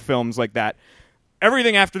classic films like that.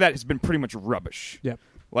 Everything after that has been pretty much rubbish. Yep.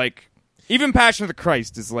 Like, even Passion of the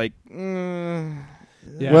Christ is like,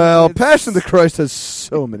 Yeah. Well, Passion of the Christ has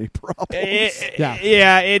so many problems.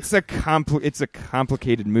 Yeah. it's a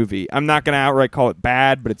complicated movie. I'm not going to outright call it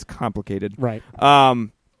bad, but it's complicated. Right.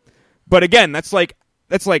 But again, that's like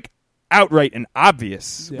outright and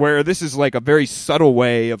obvious. Yeah. Where this is like a very subtle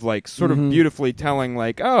way of like sort Mm-hmm. of beautifully telling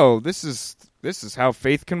like, oh, this is how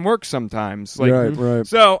faith can work sometimes. Like, Right.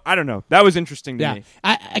 So I don't know. That was interesting to Yeah. me.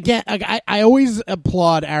 I always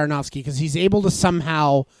applaud Aronofsky because he's able to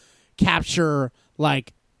somehow capture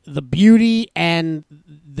like the beauty and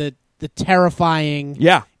the terrifying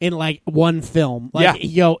Yeah. in like one film. Yeah.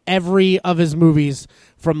 Like, every of his movies,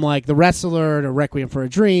 from like The Wrestler to Requiem for a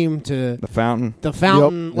Dream to The Fountain. The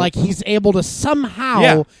Fountain, Yep. like he's able to somehow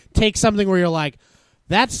Yeah. take something where you're like,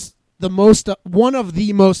 that's one of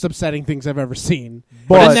the most upsetting things I've ever seen.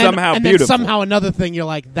 But and then, somehow and beautiful. then somehow another thing you're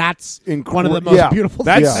like, that's one of the most Yeah. beautiful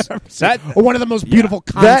That's things I've ever seen. that. Or one of the most beautiful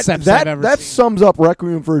that concepts I've ever that seen. sums up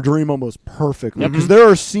Requiem for a Dream almost perfectly, because there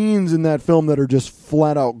are scenes in that film that are just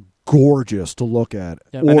flat out gorgeous to look at.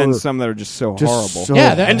 Yep. Or And then some that are just so just horrible. so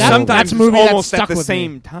Yeah, that- and that- horrible. sometimes that's a movie it's that almost stuck at the with me.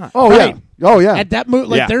 same time. Oh Right. yeah. Oh yeah. At that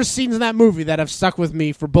like Yeah. there's scenes in that movie that have stuck with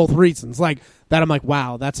me for both reasons. Like that I'm like,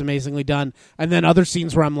 wow, that's amazingly done. And then other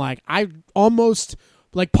scenes where I'm like, I almost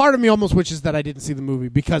like part of me almost wishes that I didn't see the movie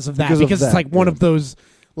because of that. Because of Because it's that, like one yeah. of those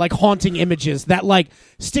like haunting images that like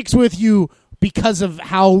sticks with you because of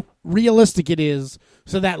how realistic it is.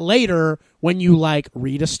 So that later when you like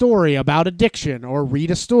read a story about addiction or read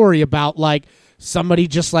a story about like somebody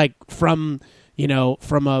just like from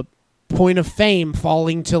a point of fame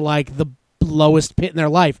falling to like the lowest pit in their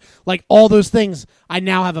life. Like all those things, I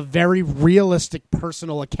now have a very realistic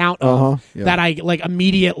personal account of Yeah. that I like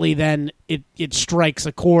immediately. Then it strikes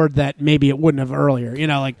a chord that maybe it wouldn't have earlier. You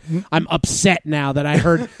know, like I'm upset now that I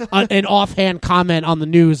heard an offhand comment on the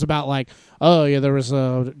news about like, oh yeah, there was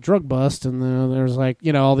a drug bust and there was like,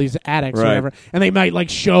 you know, all these addicts or Right. whatever, and they might like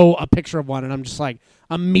show a picture of one, and I'm just like,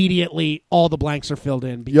 immediately all the blanks are filled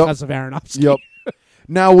in because of Aronofsky. Yep.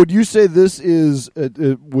 Now, would you say this is,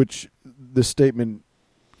 which this statement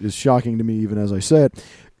is shocking to me even as I say it,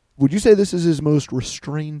 would you say this is his most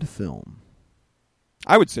restrained film?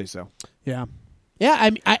 I would say so. Yeah. Yeah, I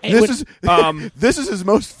mean, This is his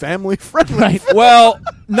most family friendly. right. Well,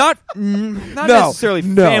 not necessarily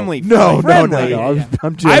family friendly. No.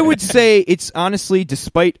 I'm joking. I would say it's honestly,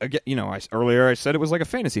 despite earlier I said it was like a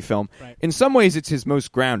fantasy film. Right. In some ways, it's his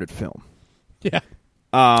most grounded film. Yeah.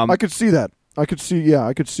 I could see that. I could see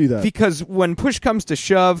that. Because when push comes to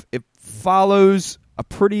shove, it follows a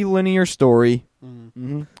pretty linear story.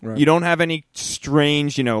 Mm-hmm. Right. You don't have any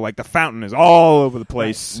strange, like the fountain is all over the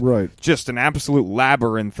place. Right. Just an absolute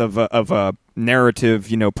labyrinth of a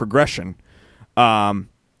narrative, progression.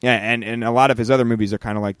 And a lot of his other movies are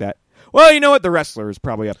kind of like that. Well, you know what? The Wrestler is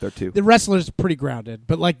probably up there too. The Wrestler's pretty grounded,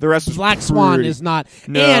 but like The Wrestler's Black Swan pretty- is not.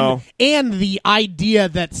 No. And the idea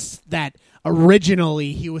that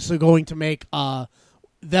originally he was going to make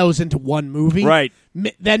those into one movie, Right.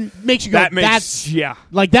 Then makes you go,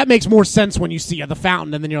 that makes more sense when you see The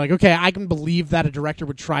Fountain, and then you're like, okay, I can believe that a director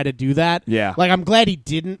would try to do that. Yeah. Like, I'm glad he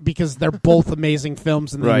didn't, because they're both amazing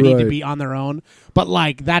films and they Right. need to Right. be on their own. But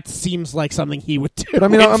like, that seems like something he would do. But I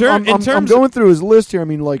mean, In I'm terms going through his list here. I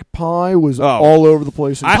mean, like Pi was Oh. all over the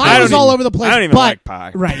place. I Pie don't was all even- over the place. I don't even but, like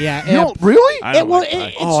Pie. Right? Yeah. You don't really? I don't like Pie.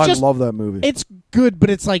 it's Oh, just I love that movie. it's good, but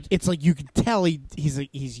it's like you can tell he's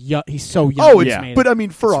so young. Oh, when it's he's made but it. I mean,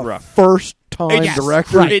 for It's a rough. first time Yes,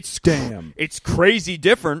 director, right. It's damn. It's crazy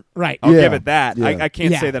different. right. I'll Yeah. give it that. Yeah. I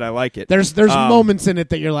can't Yeah. say that I like it. There's Um, moments in it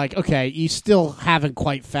that you're like, okay, you still haven't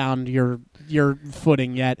quite found your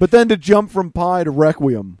footing yet. But then to jump from Pi to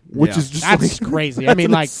Requiem, which Yeah. is just That's like, crazy. I that's mean,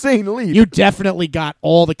 an like, insane leap. you definitely got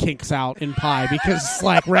all the kinks out in Pie, because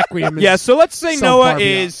like Requiem is Yeah, so let's say so Noah far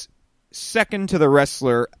beyond. is second to The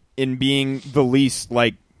Wrestler in being the least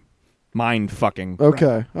like mind fucking.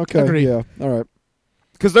 Okay. Agreed. Yeah. All right.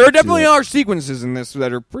 Because there are definitely that. are sequences in this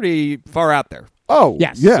that are pretty far out there. Oh.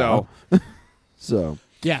 Yes. Yeah. So So.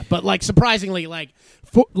 Yeah, but like surprisingly, like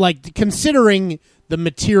considering the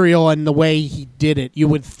material and the way he did it, you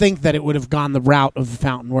would think that it would have gone the route of The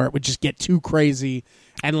Fountain, where it would just get too crazy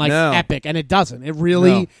and like No. epic, and it doesn't. It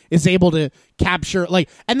really No. is able to capture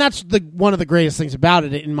and that's one of the greatest things about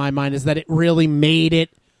it in my mind, is that it really made it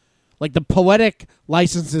like the poetic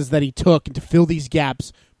licenses that he took to fill these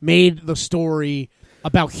gaps made the story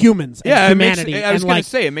about humans and yeah, humanity. I was and going like, to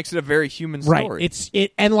say it makes it a very human right. story.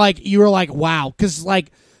 And like you were like, wow, because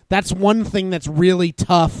like that's one thing that's really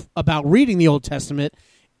tough about reading the Old Testament.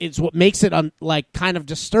 It's what makes it like kind of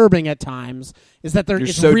disturbing at times, is that You're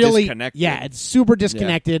it's so really disconnected. yeah, it's super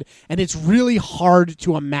disconnected, and it's really hard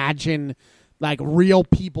to imagine like real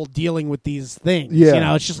people dealing with these things.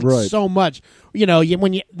 Yeah, It's just like right. so much.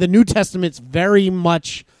 The New Testament's very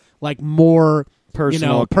much like more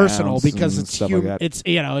Personal personal accounts because and it's stuff like that.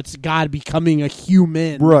 it's God becoming a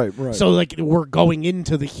human. Right. So like we're going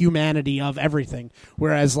into the humanity of everything,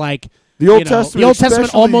 whereas like The Old Testament, the Old Testament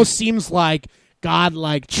especially- almost seems like God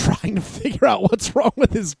like trying to figure out what's wrong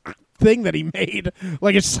with his thing that he made.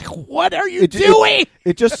 Like it's like, what are you doing?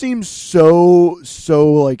 It just seems so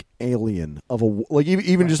like alien of like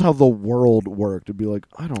even just how the world worked. It'd be like,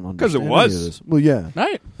 I don't understand 'Cause it any was. of this. Well, yeah.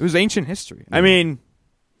 Right. It was ancient history. I mean,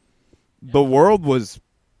 the world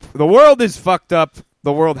is fucked up.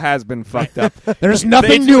 The world has been fucked up. There's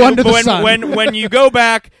nothing new under the sun. When you go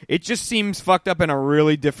back, it just seems fucked up in a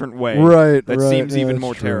really different way. Right, That right. seems Yeah, even that's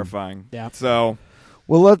more true. terrifying. Yeah. So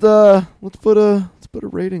Well, let's put a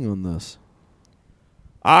rating on this.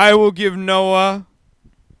 I will give Noah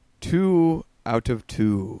 2 out of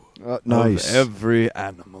 2 Nice. of every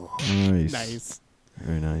animal. Nice. Nice.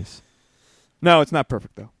 Very nice. No, it's not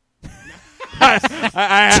perfect though.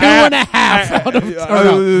 2.5 out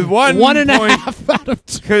of one and a point- half out of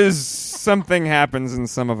 2. Because something happens and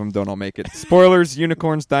some of them don't all make it. Spoilers: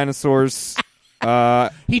 unicorns, dinosaurs,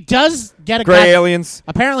 He does get a gray aliens.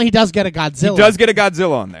 Apparently, he does get a Godzilla. He does get a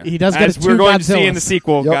Godzilla on there. He does get As a we're two going to see in the Godzillas.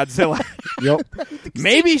 sequel, Yep. Godzilla. Yep.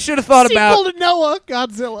 Maybe he should have thought Sequel about. to Noah,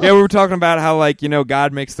 Godzilla. Yeah, we were talking about how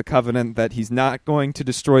God makes the covenant that He's not going to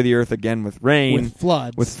destroy the earth again with rain, with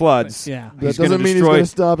floods. with floods. Yeah. That He's gonna doesn't mean he's destroy- going to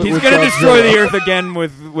stop it. He's with going to destroy Godzilla. the earth again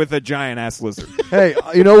with a giant ass lizard. Hey,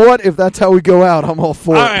 you know what? If that's how we go out, I'm all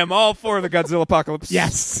for I it. am all for the Godzilla apocalypse.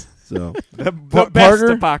 Yes. So the best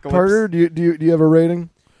Parker, apocalypse. Parker, do you have a rating?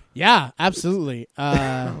 Yeah, absolutely.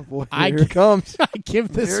 Boy, I here it comes. I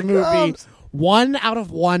give this Here it movie comes. 1 out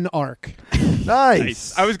of 1 arc.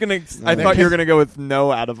 Nice. I thought you were gonna go with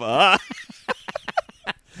no out of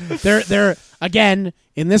They're again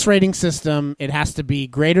in this rating system. It has to be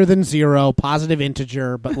greater than 0, positive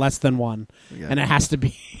integer, but less than 1, and it has to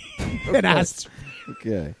be. It has.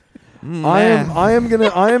 Okay. I am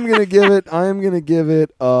gonna give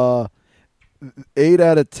it 8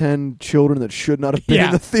 out of 10 children that should not have been Yeah.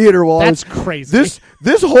 in the theater while That's I was crazy.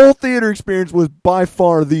 this whole theater experience was by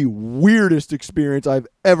far the weirdest experience I've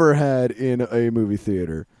ever had in a movie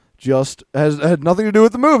theater. Just had nothing to do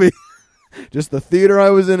with the movie. Just the theater I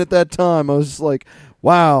was in at that time. I was just like,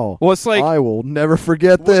 wow. Well, it's like I will never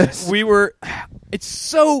forget this. It's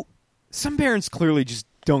so. Some parents clearly just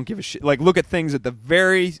don't give a shit. Like, look at things at the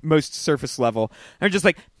very most surface level. They're just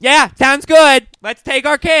like, yeah, sounds good. Let's take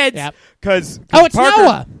our kids. Yep. Because It's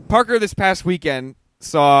Noah. Parker this past weekend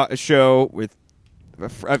saw a show with a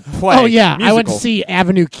play. Oh yeah, I went to musical. see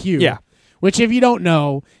Avenue Q. Yeah. Which, if you don't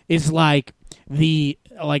know, is like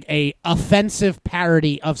a offensive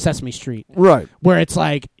parody of Sesame Street, Right. where it's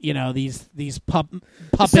like these puppets.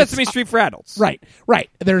 Sesame Street for adults. Right.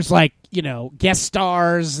 There's guest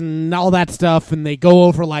stars and all that stuff, and they go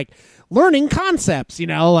over learning concepts,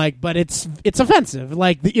 but it's offensive.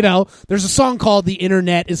 There's a song called "The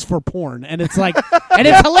Internet Is for Porn," and it's and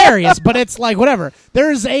it's hilarious, but it's whatever.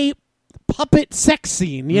 There's a puppet sex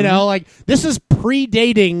scene, this is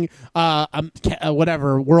predating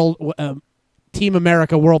whatever world. Team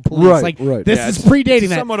America World Police. Right. This Yeah, is it's predating a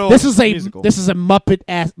that. somewhat old This is musical. this is a Muppet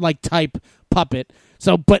type puppet.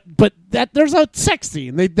 So, but that there's a sex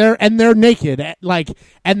scene. They're naked,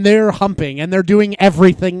 and they're humping, and they're doing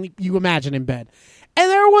everything you imagine in bed. And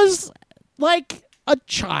there was a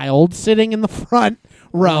child sitting in the front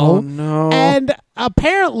row. Oh, no. And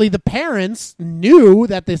apparently the parents knew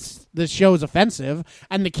that this show is offensive,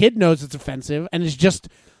 and the kid knows it's offensive, and is just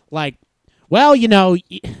well,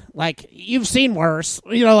 you've seen worse,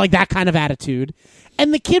 that kind of attitude.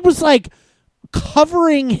 And the kid was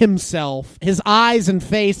covering himself, his eyes and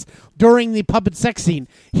face during the puppet sex scene.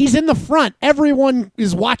 He's in the front. Everyone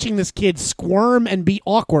is watching this kid squirm and be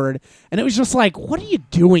awkward. And it was just what are you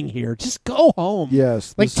doing here? Just go home.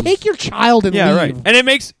 Yes. Take your child and Yeah, leave. right. And it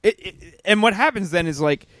makes and what happens then is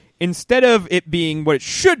instead of it being what it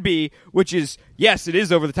should be, which is yes, it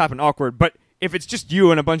is over the top and awkward, but if it's just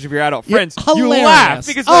you and a bunch of your adult friends, you hilarious. laugh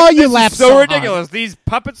because you this laugh is so so ridiculous. hard. These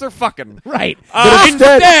puppets are fucking Right.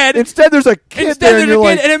 But instead, there's a kid there, and there's you're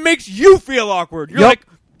a kid, and it makes you feel awkward. You're Yep. like,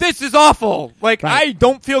 this is awful. Right. I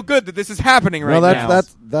don't feel good that this is happening right well, now.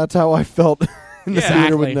 that's how I felt in the Yeah.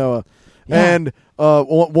 theater with Exactly. Noah. Yeah. And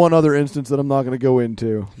one other instance that I'm not going to go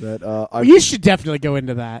into that I You should definitely go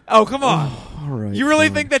into that. Oh, come on. all right, You really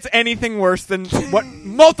fine. think that's anything worse than what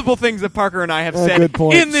multiple things that Parker and I have said Good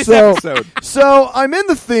point. in this So- episode? So I'm in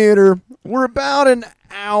the theater. We're about an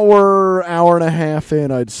hour and a half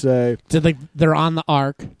in, I'd say, They're on the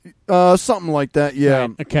arc. something like that. Yeah.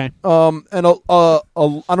 Right. Okay. And I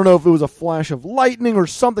don't know if it was a flash of lightning or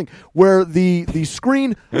something where the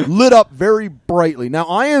screen lit up very brightly. Now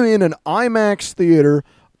I am in an IMAX theater.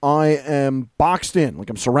 I am boxed in,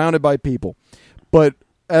 I'm surrounded by people. But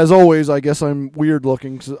as always, I guess I'm weird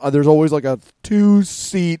looking. 'Cause there's always a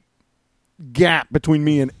 2-seat gap between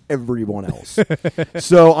me and everyone else.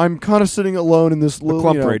 So I'm kind of sitting alone in this little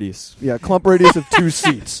Clump radius. Yeah, clump radius of 2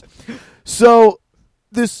 seats. So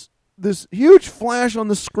this huge flash on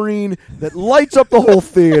the screen that lights up the whole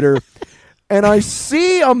theater, and I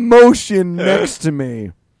see a motion next to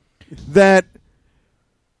me that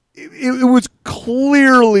it was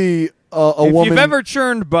clearly a If woman. you've ever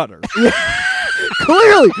churned butter,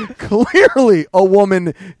 clearly a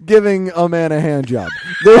woman giving a man a hand job.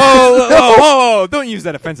 oh, don't use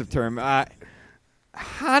that offensive term.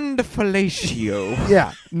 Hand fellatio.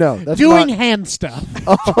 Yeah, no, that's Doing not, hand stuff.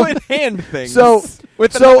 Doing hand things. So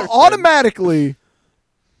with another thing. automatically,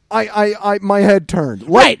 I my head turned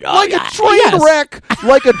Right. Oh, like yeah. a train Yes. wreck,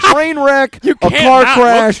 like a train wreck, You a can't car not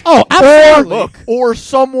crash, look. Oh, absolutely. or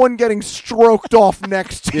someone getting stroked off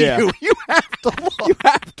next to Yeah. you. You have to look. You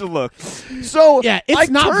have to look. So Yeah, it's I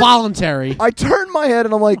not turned- voluntary. I turned my head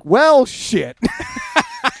and I'm like, well, shit.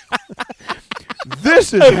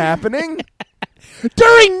 This is happening.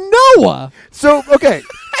 During Noah. So okay,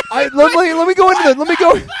 let me go into this. Let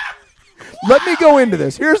me go into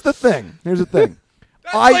this. Here's the thing. That's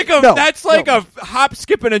like a hop,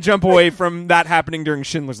 skip, and a jump away from that happening during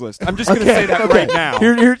Schindler's List. I'm just going to say that right now.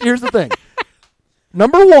 Here's the thing.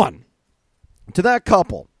 Number one, to that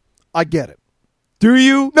couple, I get it. Do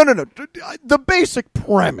you? No. The basic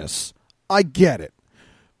premise, I get it.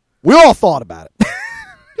 We all thought about it.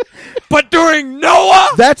 But during Noah?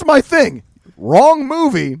 That's my thing. Wrong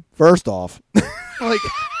movie, first off. Like,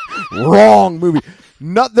 wrong movie.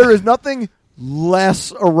 There is nothing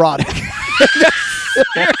less erotic.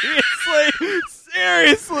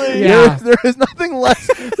 Seriously. Yeah. There is nothing less.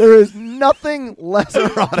 There is nothing less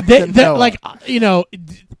erotic than Noah. Like,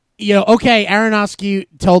 okay, Aronofsky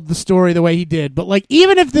told the story the way he did, but like,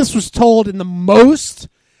 even if this was told in the most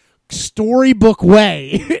storybook way,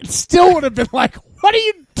 it still would have been like, what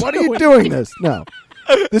are you doing this? No.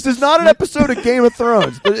 This is not an episode of Game of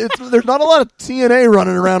Thrones. There's not a lot of TNA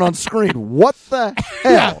running around on screen. What the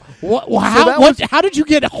hell? How did you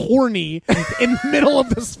get horny in the middle of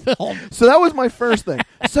this film? So that was my first thing.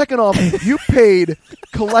 Second off, you paid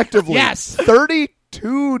collectively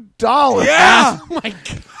 $32. Yeah. Oh my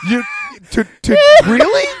God. You to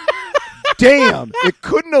really? Damn! It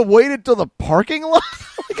couldn't have waited till the parking lot.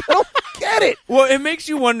 Like, I don't get it. Well, it makes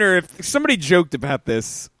you wonder if somebody joked about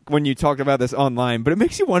this when you talked about this online, but it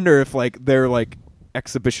makes you wonder if like they're like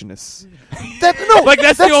exhibitionists. That's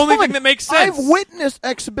the only fine. thing that makes sense. I've witnessed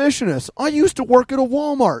exhibitionists. I used to work at a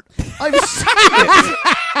Walmart. I've seen it.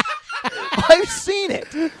 I've seen it.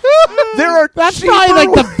 That's probably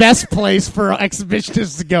like the best place for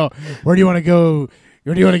exhibitionists to go. Where do you want to go?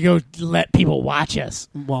 Where do you want to go let people watch us?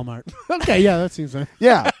 Walmart. Okay, yeah, that seems fine.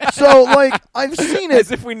 Yeah. So, like, I've seen it.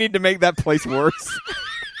 As if we need to make that place worse.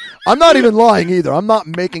 I'm not even lying either. I'm not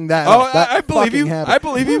making that up. That I believe you. happened. I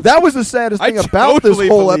believe you. That was the saddest thing about totally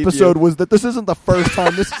this whole believe episode you. was that this isn't the first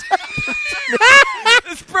time this has happened.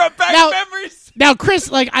 This brought back Now- memories. Now, Chris,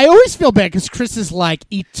 like, I always feel bad because Chris is like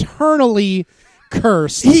eternally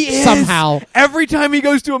cursed He is. somehow, Every time he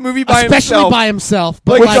goes to a movie by especially himself. by himself.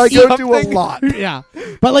 But Which like, I go to a something- lot. yeah,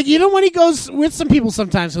 but like even when he goes with some people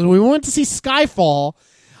sometimes, when we went to see Skyfall,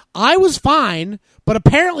 I was fine, but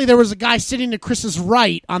apparently there was a guy sitting to Chris's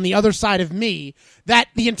right on the other side of me that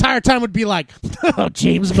the entire time would be like, oh,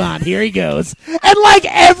 James Bond, here he goes. And like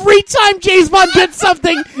every time James Bond did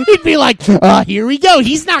something, he'd be like, oh, here we go.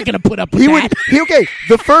 He's not going to put up with that. Okay,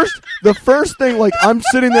 the first thing, like, I'm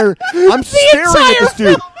sitting there, I'm staring at entire this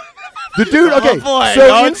dude. The dude, okay, boy. so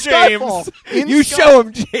Oh, in James. Skyfall, You show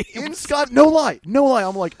him, James. no lie,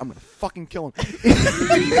 I'm like, I'm gonna fucking kill him. In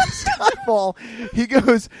Skyfall, he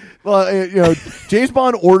goes, James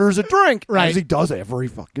Bond orders a drink, Right. as he does every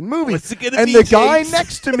fucking movie, What's it gonna and be, the guy James?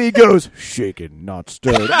 next to me goes, shaken, not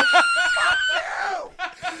stirred.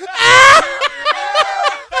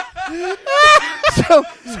 So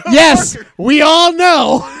Yes, we all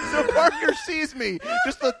know. So Parker sees me,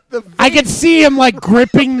 just the I could see him like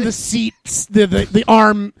gripping the seats, the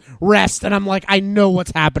arm rest, and I'm like, I know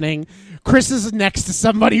what's happening. Chris is next to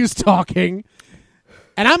somebody who's talking,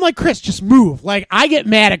 and I'm like, Chris, just move. Like, I get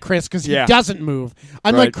mad at Chris because he Yeah. doesn't move.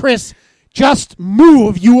 I'm Right. like, Chris, just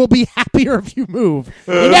move. You will be happier if you move.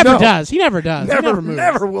 He never does. He never does. He never moves.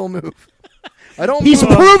 never will move. I don't. He's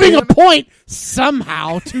move. proving a point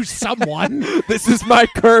somehow to someone. This is my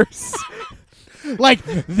curse. Like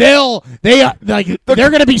they're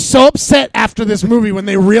gonna be so upset after this movie when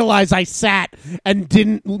they realize I sat and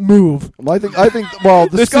didn't move. I think. Well,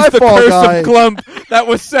 the This is the Skyfall curse guy. of Glump that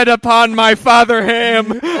was set upon my father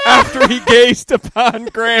Ham after he gazed upon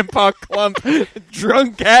Grandpa Clump,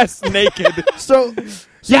 drunk ass naked. So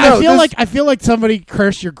Yeah, no, I feel like somebody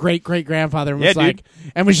cursed your great great grandfather and was Yeah, dude. like,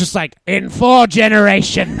 and was just like, in 4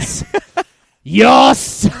 generations, your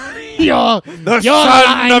The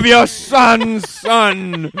son of your son's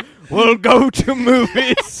son will go to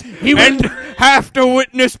movies and have to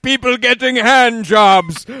witness people getting hand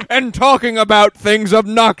jobs and talking about things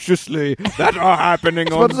obnoxiously that are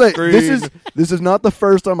happening I on was about to screen. say, this is not the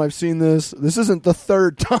first time I've seen this. This isn't the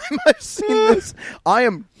third time I've seen this. I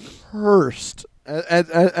am cursed,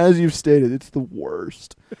 as you've stated. It's the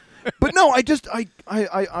worst. But no,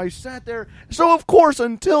 I sat there. So of course,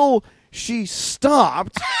 until she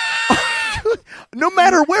stopped, no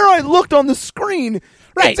matter where I looked on the screen,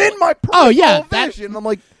 Right. it's in my peripheral Oh, yeah, that- vision. I'm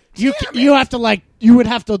like, you have to like you would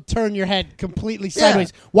have to turn your head completely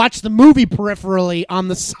sideways, watch the movie peripherally on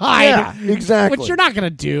the side. yeah, exactly. Which you're not gonna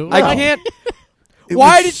do. I Like, can't. It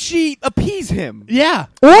Why was- did she appease him? Yeah,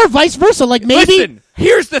 or vice versa. Like maybe Listen,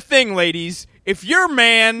 here's the thing, ladies. If your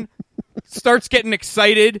man starts getting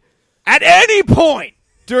excited at any point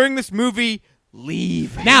during this movie,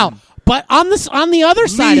 leave him. now. But on the other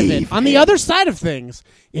side of it, on the other side of things,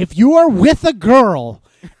 if you are with a girl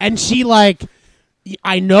and she like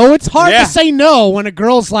I know it's hard Yeah. to say no when a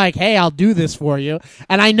girl's like, "Hey, I'll do this for you,"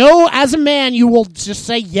 and I know as a man you will just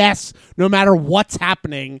say yes no matter what's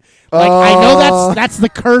happening. Like I know that's the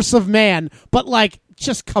curse of man, but like,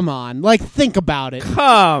 just come on, like think about it.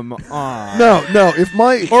 Come on. No. If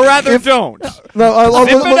my Or rather, don't. no, I'll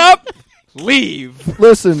Zip it up. Leave.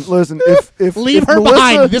 Listen. If Leave if her Melissa,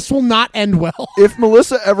 behind. This will not end well. If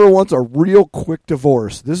Melissa ever wants a real quick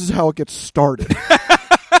divorce, this is how it gets started.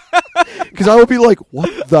 Because I would be like,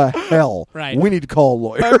 "What the hell? Right. We need to call a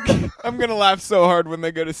lawyer." I'm gonna laugh so hard when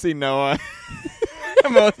they go to see Noah.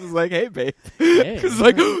 Melissa's like, "Hey, babe." It's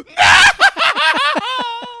like,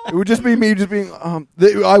 It would just be me just being,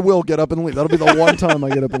 I will get up and leave. That'll be the one time I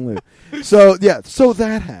get up and leave. So, yeah, so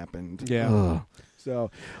that happened. Yeah. Ugh.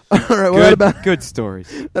 So, all right, well, good stories.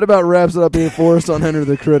 that about wraps it up here for us on Enter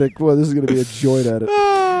the Critic. Boy, this is going to be a joy to edit. You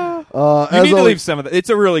As need to always- leave some of that. It's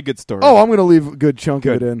a really good story. Oh, I'm going to leave a good chunk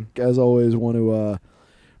Good. of it in. As always, want to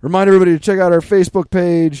remind everybody to check out our Facebook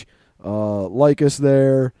page, like us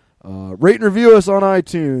there, rate and review us on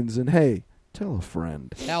iTunes, and hey, tell a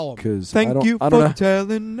friend. Tell 'em. Because Thank you I for don't know.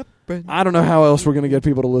 telling a friend. I don't know how else we're going to get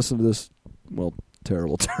people to listen to this, well,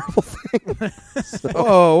 terrible thing.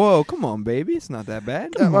 Whoa, come on, baby. It's not that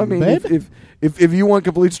bad. I mean, babe. if you want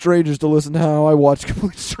complete strangers to listen to how I watch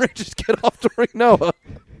complete strangers get off during Noah,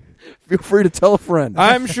 feel free to tell a friend.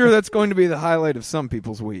 I'm sure that's going to be the highlight of some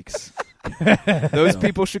people's weeks. Those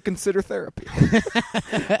people should consider therapy.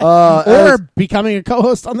 Or becoming a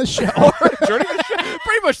co-host on the show. Joining the show.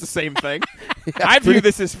 Pretty much the same thing. I view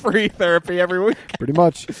this as free therapy every week. Pretty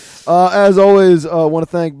much. As always, want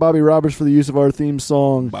to thank Bobby Roberts for the use of our theme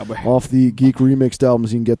song Bobby. off the Geek Remixed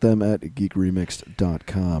albums. You can get them at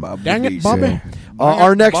geekremixed.com. Dang it, Bobby.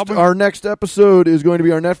 Our next Bobby. our next episode is going to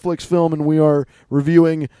be our Netflix film, and we are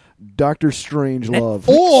reviewing Doctor Strangelove.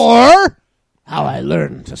 Or How I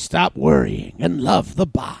Learned to Stop Worrying and Love the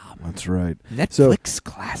Bomb. That's right. Netflix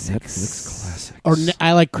classics. Netflix classics. Or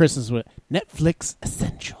I like Chris's with Netflix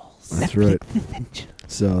Essentials. That's right.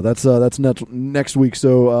 So that's next week.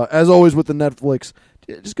 So as always with the Netflix,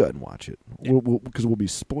 just go ahead and watch it. Because we'll be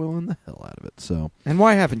spoiling the hell out of it. So And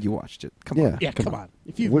why haven't you watched it? Come on. Yeah, come on.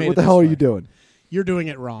 If you've what, made what it the this hell are far, you doing? You're doing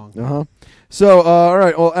it wrong. So all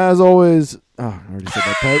right. Well, as always, I already said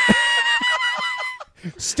that part.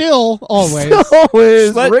 Still, always.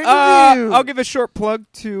 Always. Let- rate and review. I'll give a short plug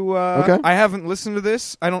to. Okay. I haven't listened to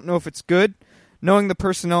this. I don't know if it's good. Knowing the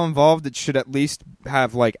personnel involved, it should at least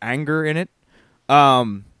have like anger in it.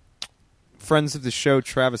 Friends of the show,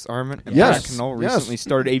 Travis Arment and Yes, Brad Knoll yes. recently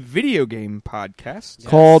started a video game podcast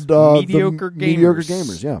Called Mediocre the Mediocre Gamers.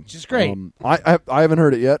 Gamers. Yeah, Which is great. I haven't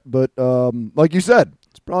heard it yet, but like you said,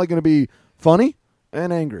 it's probably going to be funny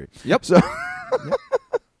and angry. Yep. So,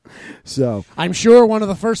 so I'm sure one of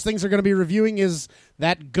the first things they're going to be reviewing is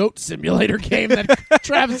that goat simulator game that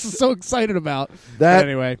Travis is so excited about. that But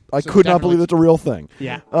anyway, I so could not definitely- believe that's a real thing.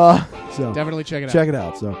 Yeah, So definitely check it out. check it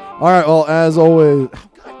out. So all right. Well, as always,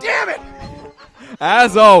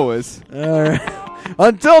 As always, all right.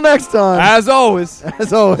 Until next time. as always,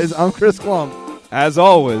 I'm Chris Klump. as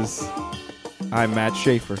always, I'm Matt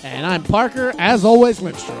Schaefer. And I'm Parker, as always,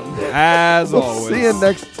 Lindstrom. As We'll always, see you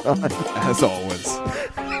next time. as always.